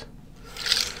 Just.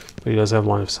 But he does have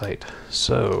line of sight.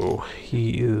 So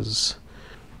he is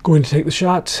going to take the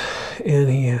shot, and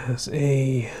he has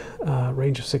a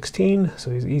range of 16,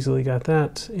 so he's easily got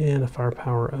that, and a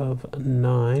firepower of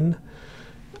 9.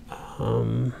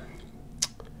 9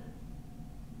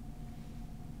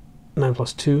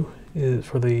 plus 2 is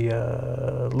for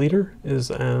the leader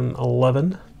is an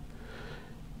 11.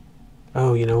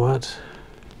 Oh, you know what?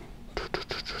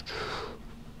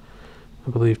 I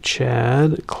believe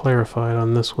Chad clarified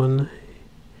on this one.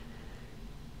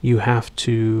 You have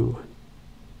to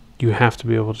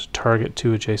be able to target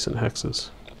 2 adjacent hexes.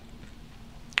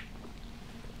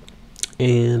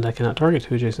 And I cannot target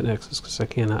 2 adjacent hexes because I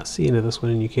cannot see into this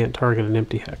one, and you can't target an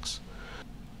empty hex.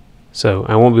 So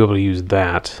I won't be able to use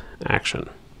that action,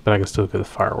 but I can still get the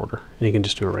fire order, and you can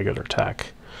just do a regular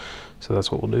attack. So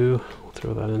that's what we'll do. We'll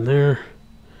throw that in there,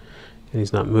 and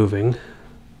he's not moving.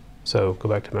 So go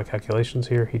back to my calculations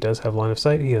here. He does have line of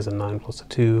sight. He has a 9 plus a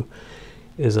 2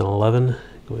 is an 11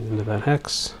 going into that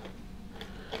hex.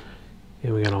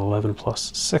 And we got an 11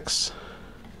 plus 6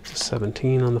 is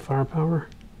 17 on the firepower.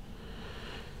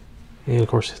 And of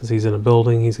course, since he's in a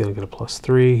building, he's going to get a plus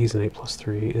 3. He's an 8 plus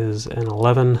 3 is an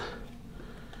 11.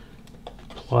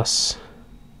 Plus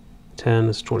 10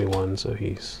 is 21, so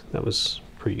that was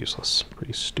pretty useless.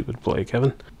 Pretty stupid play,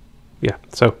 Kevin. Yeah,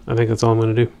 so I think that's all I'm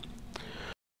going to do.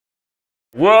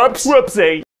 Whoops!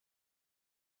 Whoopsie!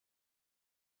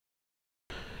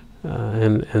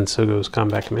 And so goes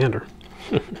Combat Commander.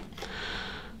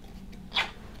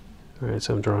 Alright,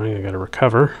 so I'm drawing, I got to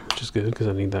recover, which is good because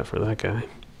I need that for that guy.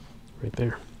 Right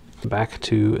there. Back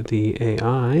to the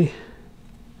AI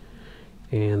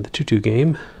and the 2-2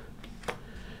 game.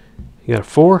 He got a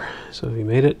 4, so he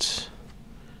made it.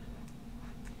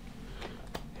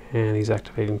 And he's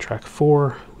activating track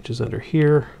 4, which is under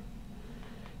here.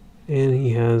 And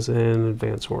he has an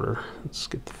advance order. Let's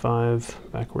get the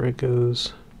 5 back where it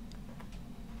goes.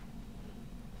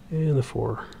 And the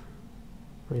 4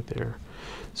 right there.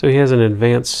 So he has an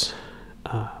advance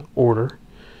order.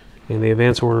 And the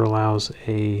advance order allows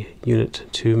a unit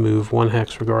to move 1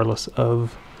 hex regardless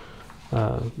of,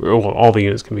 well, all the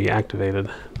units can be activated,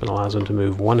 but allows them to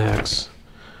move 1 hex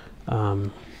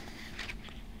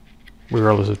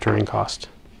regardless of turning cost.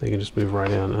 They can just move right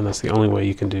in, and that's the only way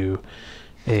you can do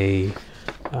a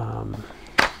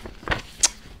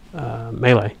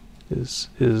melee is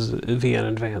via an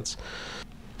advance.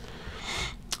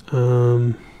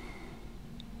 You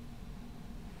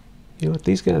know what,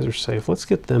 these guys are safe. Let's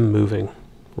get them moving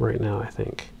right now, I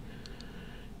think.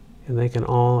 And they can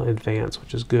all advance,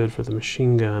 which is good for the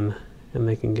machine gun, and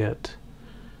they can get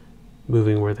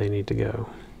moving where they need to go.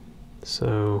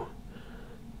 So,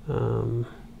 yeah,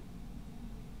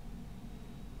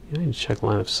 I need to check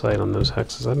line of sight on those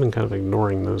hexes. I've been kind of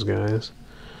ignoring those guys.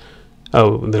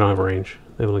 Oh, they don't have a range.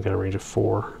 They've only got a range of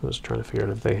 4. I was trying to figure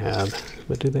out if they had,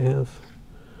 but do they have?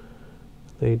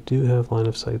 They do have line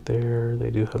of sight there.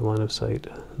 They do have line of sight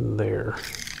there.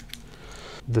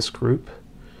 This group,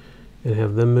 and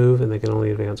have them move, and they can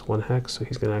only advance 1 hex, so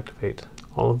he's going to activate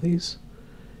all of these.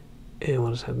 And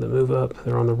we'll just have them move up.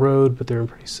 They're on the road, but they're in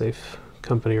pretty safe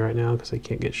company right now because they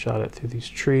can't get shot at through these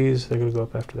trees. They're going to go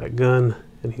up after that gun,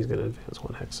 and he's going to advance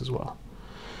 1 hex as well.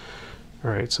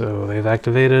 Alright, so they've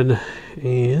activated,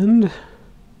 and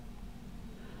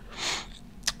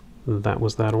that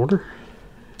was that order.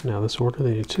 Now this order,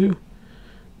 they need 2.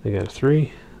 They got a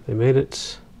 3. They made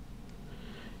it.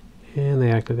 And they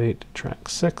activate track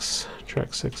 6.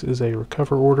 Track 6 is a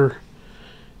recover order.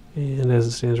 And as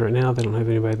it stands right now, they don't have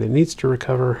anybody that needs to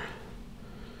recover.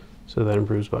 So that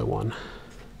improves by 1.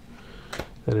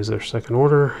 That is their second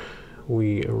order.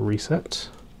 We reset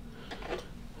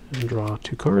and draw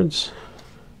 2 cards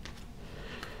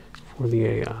for the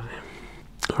AI.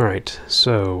 Alright,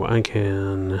 so I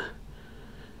can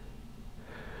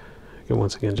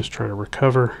once again just try to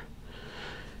recover,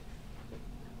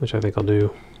 which I think I'll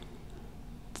do.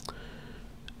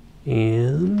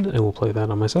 And I will play that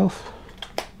on myself.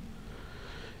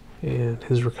 And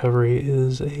his recovery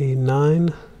is a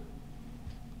 9.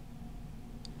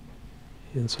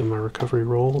 And so my recovery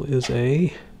roll is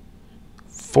a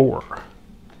 4.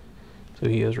 So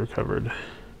he has recovered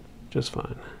just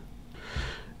fine.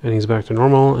 And he's back to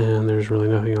normal, and there's really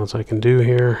nothing else I can do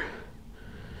here.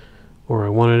 Or I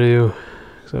want to do,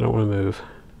 because I don't want to move.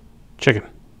 Chicken.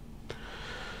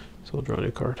 So I'll draw a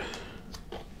new card.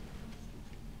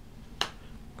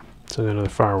 So I got another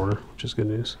fire order, which is good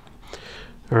news.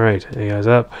 Alright, AI's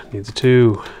up, needs a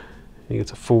 2. He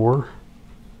gets a 4.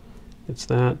 Gets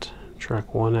that.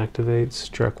 Track 1 activates.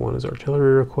 Track 1 is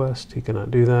artillery request. He cannot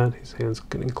do that. His hand's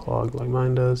getting clogged like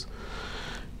mine does.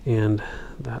 And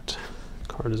that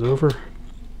card is over.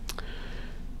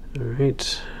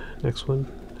 Alright, next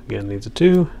one. Again, needs a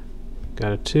 2.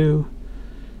 Got a 2.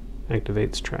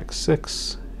 Activates track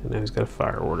 6. And now he's got a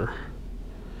fire order.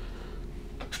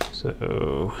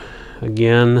 So,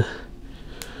 again,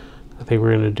 I think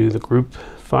we're going to do the group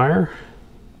fire.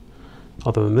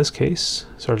 Although in this case,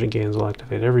 Sergeant Gaines will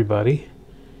activate everybody.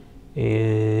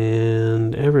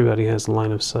 And everybody has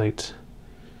line of sight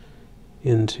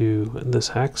into this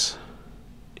hex.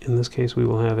 In this case, we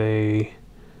will have a,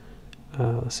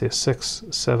 let's see, a 6,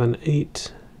 7,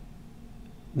 8,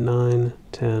 9,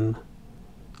 10,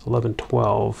 11,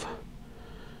 12.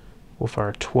 We'll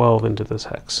fire 12 into this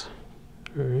hex.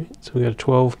 Alright, so we got a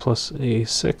 12 plus a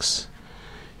 6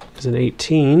 is an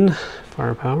 18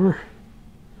 firepower.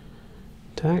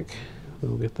 Attack.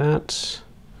 We'll get that.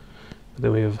 But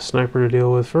then we have a sniper to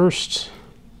deal with first.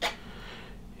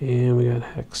 And we got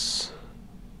hex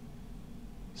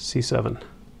C7.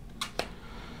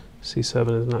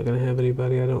 C7 is not going to have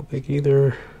anybody, I don't think,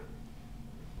 either.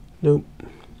 Nope.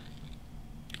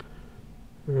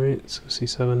 Alright, so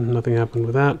C7, nothing happened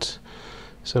with that.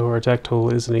 So our attack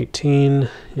total is an 18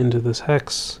 into this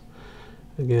hex.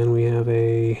 Again, we have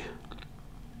a,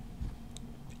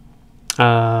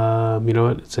 you know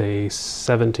what, it's a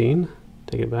 17.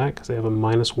 Take it back, because they have a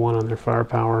 -1 on their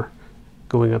firepower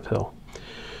going uphill.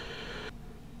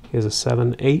 He has a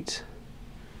 7, 8.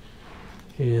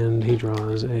 And he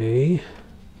draws a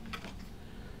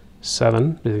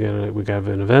 7. We got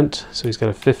an event, so he's got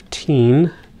a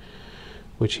 15,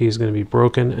 which he's going to be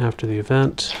broken after the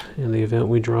event. And the event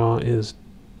we draw is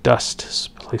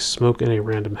dust. Place smoke in a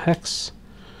random hex.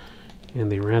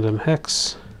 And the random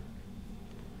hex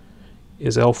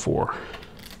is L4.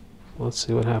 Let's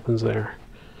see what happens there.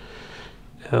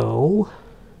 L4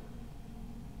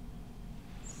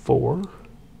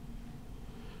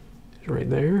 is right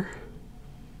there.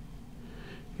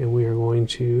 And we are going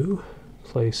to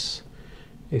place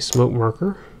a smoke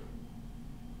marker.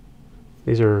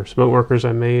 These are smoke markers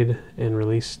I made and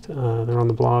released. They're on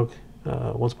the blog,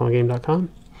 onceuponagame.com.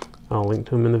 I'll link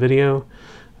to them in the video.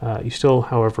 You still,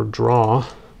 however, draw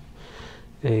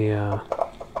a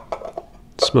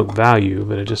smoke value,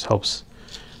 but it just helps.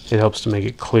 It helps to make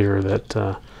it clear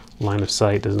that line of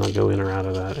sight does not go in or out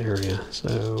of that area.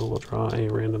 So we'll draw a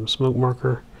random smoke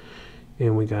marker,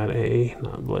 and we got a,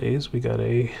 not blaze, we got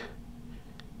a,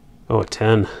 oh, a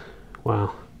 10.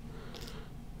 Wow.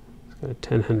 It's got a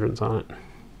 10 hindrance on it.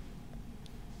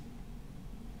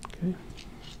 Okay.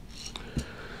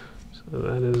 So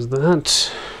that is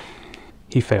that.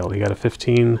 He failed. He got a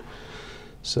 15.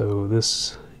 So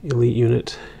this elite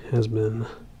unit has been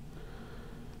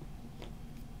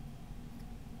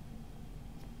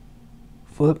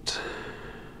flipped.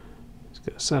 He's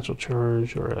got a satchel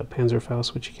charge or a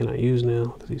Panzerfaust, which he cannot use now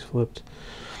because he's flipped.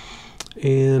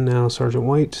 And now Sergeant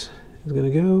White is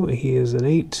going to go. He is an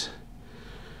 8.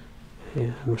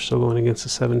 And we're still going against a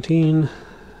 17.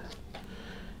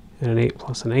 And an 8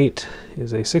 plus an 8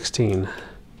 is a 16.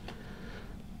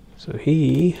 So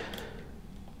he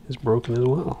is broken as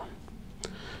well.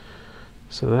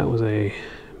 So that was a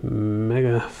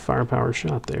mega firepower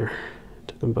shot there.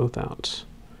 Took them both out.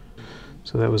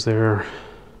 So that was their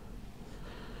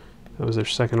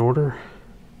second order.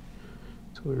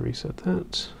 So we reset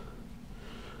that.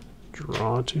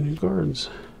 Draw 2 new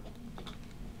cards.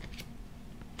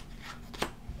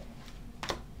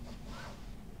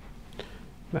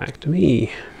 Back to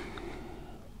me.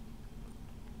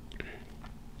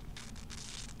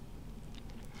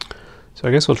 So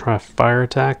I guess we'll try a fire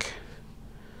attack.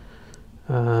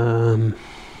 Try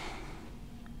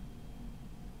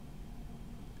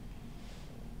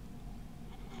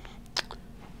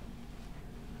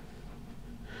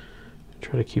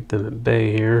to keep them at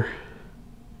bay here.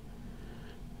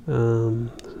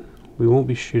 We won't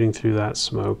be shooting through that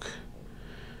smoke.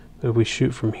 But if we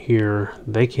shoot from here,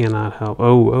 they cannot help.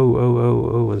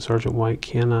 Oh, and Sergeant White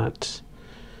cannot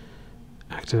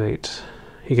activate.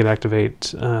 He could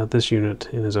activate this unit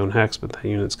in his own hex, but that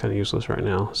unit's kind of useless right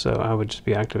now. So I would just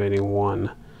be activating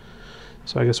 1.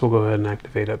 So I guess we'll go ahead and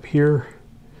activate up here.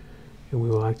 And we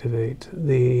will activate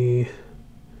the...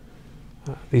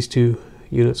 these 2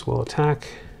 units will attack,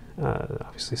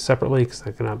 obviously separately, because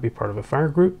they cannot be part of a fire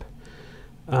group.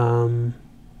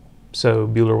 So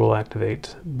Bueller will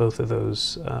activate both of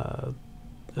those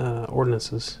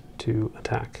ordinances to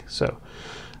attack. So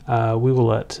we will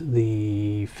let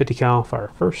the 50 cal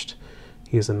fire first.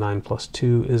 He is a 9 plus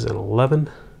 2 is an 11.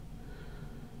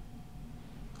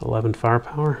 11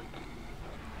 firepower.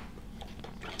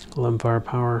 11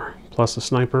 firepower plus a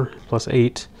sniper plus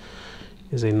 8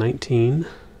 is a 19.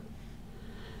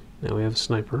 Now we have a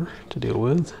sniper to deal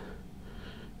with.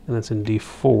 And that's in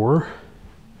D4.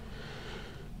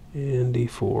 And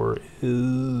D4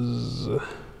 is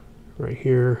right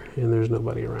here, and there's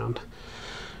nobody around.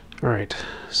 Alright,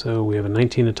 so we have a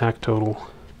 19 attack total.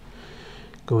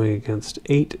 Going against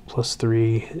 8 plus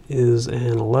 3 is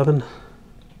an 11.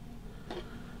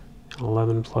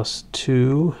 11 plus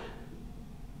 2.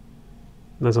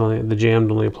 That's only, the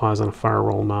jammed only applies on a fire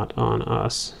roll, not on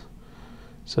us.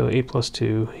 So 8 plus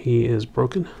 2, he is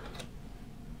broken.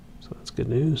 So that's good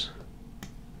news.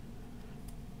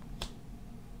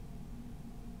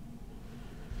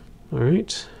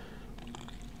 Alright.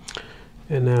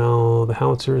 And now the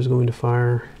howitzer is going to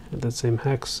fire at that same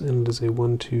hex, and it is a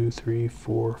 1, 2, 3,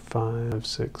 4, 5,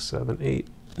 6, 7, 8,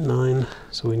 9.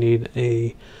 So we need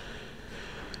a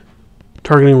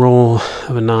targeting roll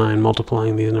of a 9,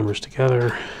 multiplying these numbers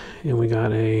together. And we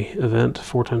got a event,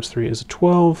 4 times 3 is a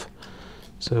 12.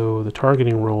 So the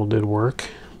targeting roll did work,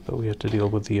 but we have to deal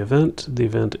with the event. The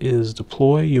event is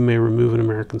deploy. You may remove an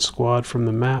American squad from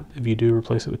the map. If you do,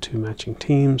 replace it with 2 matching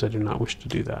teams. I do not wish to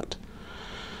do that.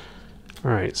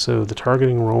 Alright, so the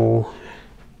targeting roll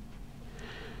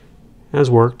has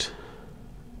worked.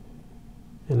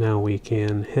 And now we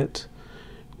can hit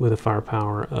with a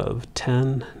firepower of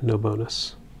 10, no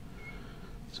bonus.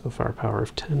 So firepower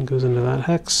of 10 goes into that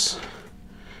hex.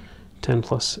 10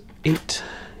 plus 8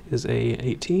 is a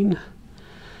 18.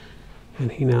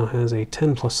 And he now has a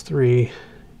 10 plus 3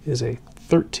 is a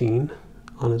 13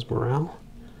 on his morale.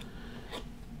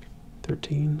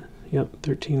 13, yep,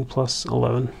 13 plus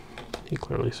 11. He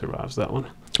clearly survives that one.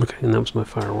 Okay, and that was my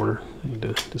fire order. I need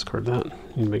to discard that. You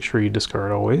need to make sure you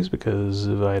discard always, because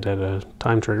if I had a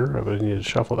time trigger, I would need to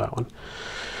shuffle that one.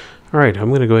 All right, I'm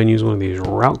going to go ahead and use one of these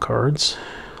route cards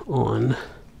on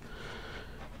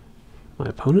my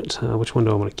opponent. Which one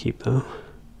do I want to keep, though?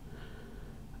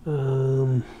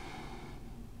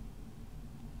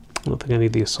 I don't think I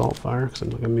need the assault fire because I'm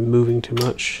not going to be moving too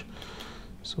much.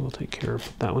 So we'll take care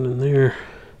of that one in there.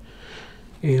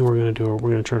 And we're going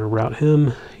to try to route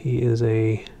him. He is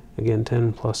again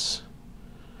 10 plus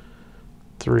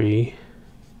 3.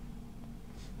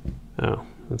 Oh,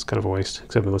 that's kind of a waste,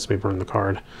 except it lets me burn the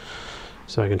card.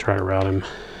 So I can try to route him.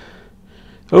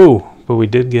 Oh, but we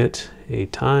did get a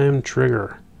time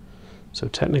trigger. So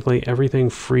technically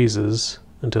everything freezes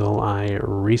until I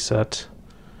reset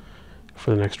for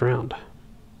the next round.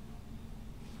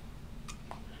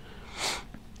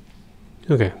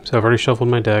 Okay, so I've already shuffled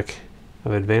my deck.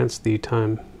 I've advanced the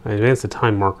time. I advanced the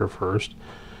time marker first.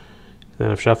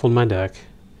 Then I've shuffled my deck.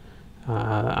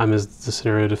 I'm as the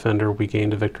scenario defender. We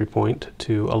gained a victory point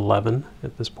to 11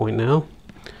 at this point now.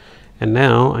 And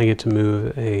now I get to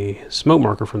move a smoke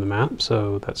marker from the map.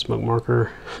 So that smoke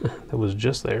marker that was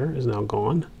just there is now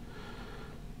gone.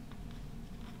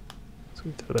 So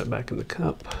we throw that back in the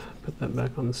cup, put that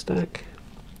back on the stack,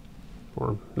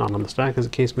 or not on the stack as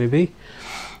the case may be.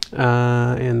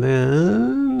 And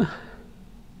then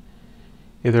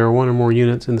if there are one or more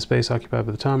units in the space occupied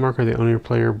by the time marker, the owner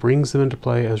player brings them into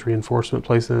play as reinforcement,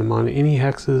 placing them on any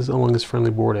hexes along his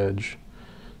friendly board edge.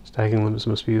 Stacking limits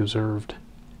must be observed.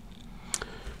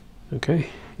 Okay,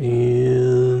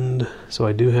 and so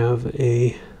I do have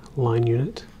a line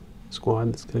unit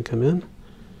squad that's going to come in.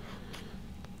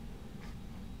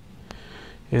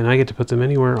 And I get to put them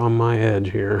anywhere on my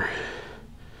edge here.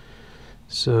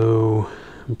 So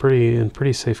I'm in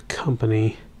pretty safe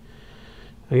company.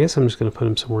 I guess I'm just going to put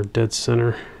him somewhere dead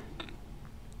center.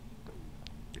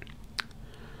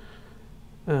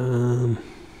 Yeah,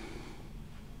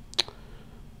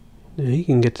 he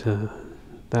can get to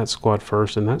that squad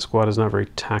first, and that squad is not very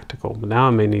tactical. But now I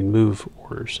may need move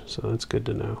orders, so that's good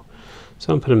to know.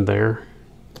 So I'm gonna put him there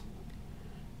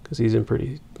because he's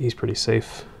pretty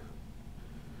safe.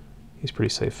 He's pretty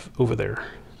safe over there.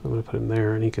 So I'm gonna put him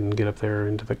there, and he can get up there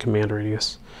into the command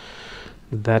radius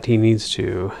that he needs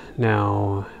to.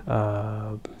 Now,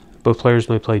 both players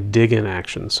may play dig in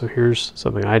action. So here's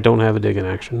something. I don't have a dig in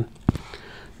action.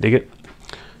 Dig it.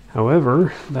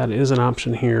 However, that is an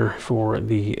option here for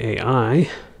the AI,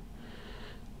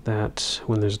 that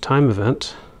when there's a time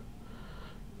event,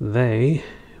 they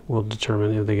will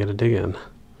determine if they get a dig in.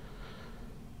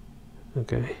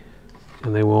 Okay.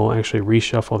 And they will actually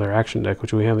reshuffle their action deck,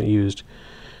 which we haven't used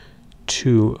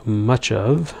too much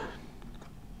of.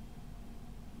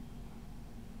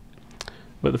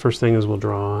 But the first thing is we'll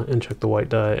draw and check the white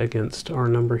die against our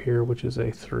number here, which is a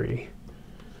 3.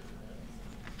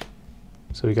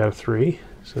 So we got a 3,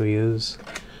 so he is,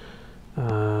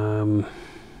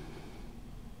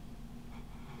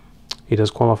 he does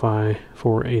qualify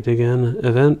for a dig-in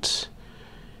event,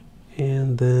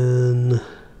 and then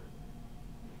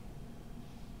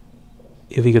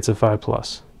if he gets a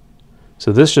 5+.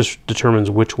 So this just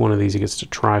determines which one of these he gets to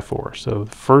try for. So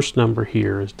the first number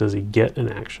here is, does he get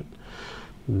an action?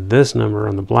 This number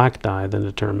on the black die then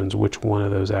determines which one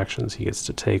of those actions he gets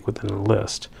to take within a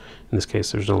list. In this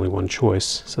case, there's only one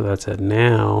choice, so that's it.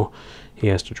 Now he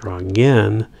has to draw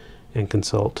again and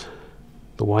consult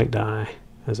the white die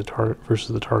as a target versus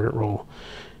the target roll.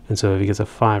 And so if he gets a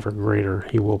 5 or greater,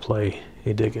 he will play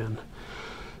a dig in.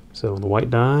 So on the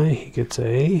white die, he gets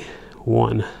a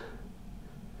 1.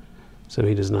 So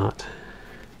he does not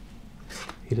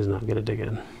get a dig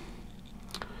in.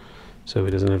 So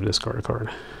he doesn't have to discard a card.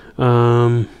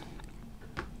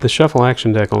 The shuffle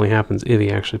action deck only happens if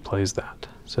he actually plays that.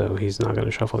 So he's not going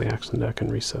to shuffle the action deck and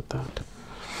reset that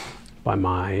by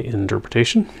my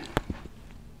interpretation.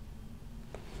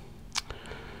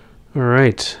 All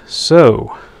right,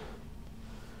 so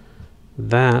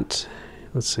that,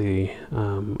 let's see,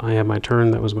 I have my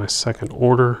turn. That was my second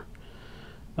order.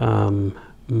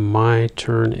 My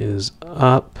turn is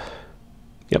up.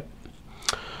 Yep.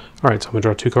 All right, so I'm gonna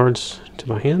draw 2 cards to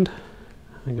my hand.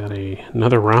 I got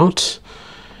another route,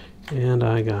 and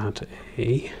I got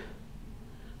a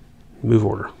move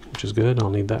order, which is good. I'll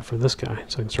need that for this guy,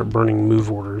 so I can start burning move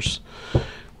orders,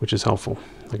 which is helpful,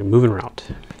 like a moving route.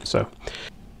 So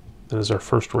that is our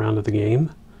first round of the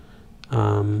game.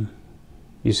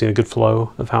 you've seen a good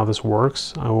flow of how this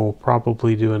works. I will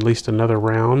probably do at least another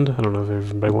round. I don't know if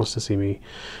everybody wants to see me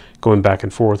going back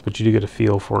and forth, but you do get a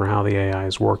feel for how the AI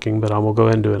is working. But I will go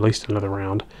ahead and do at least another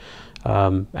round.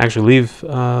 Actually,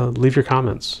 leave your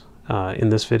comments in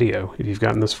this video if you've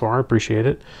gotten this far. I appreciate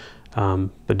it.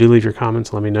 But do leave your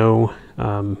comments. Let me know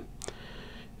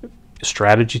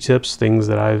strategy tips, things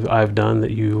that I've done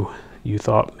that you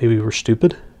thought maybe were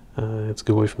stupid. It's a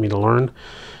good way for me to learn.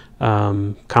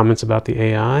 Comments about the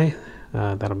AI,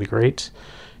 that'll be great.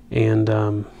 And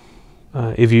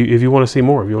if you want to see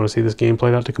more, if you want to see this game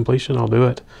played out to completion, I'll do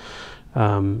it.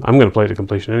 I'm going to play it to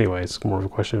completion anyway. It's more of a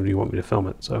question of do you want me to film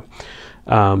it. So,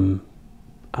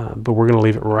 but we're going to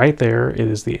leave it right there. It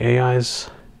is the AI's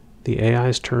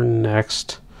turn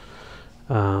next,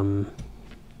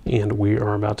 and we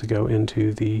are about to go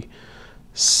into the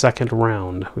second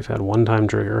round. We've had one time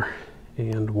trigger,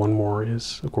 and one more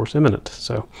is, of course, imminent.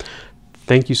 So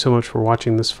thank you so much for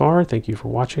watching this far. Thank you for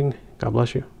watching. God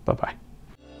bless you. Bye-bye.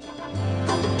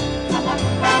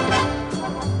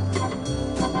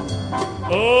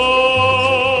 Oh!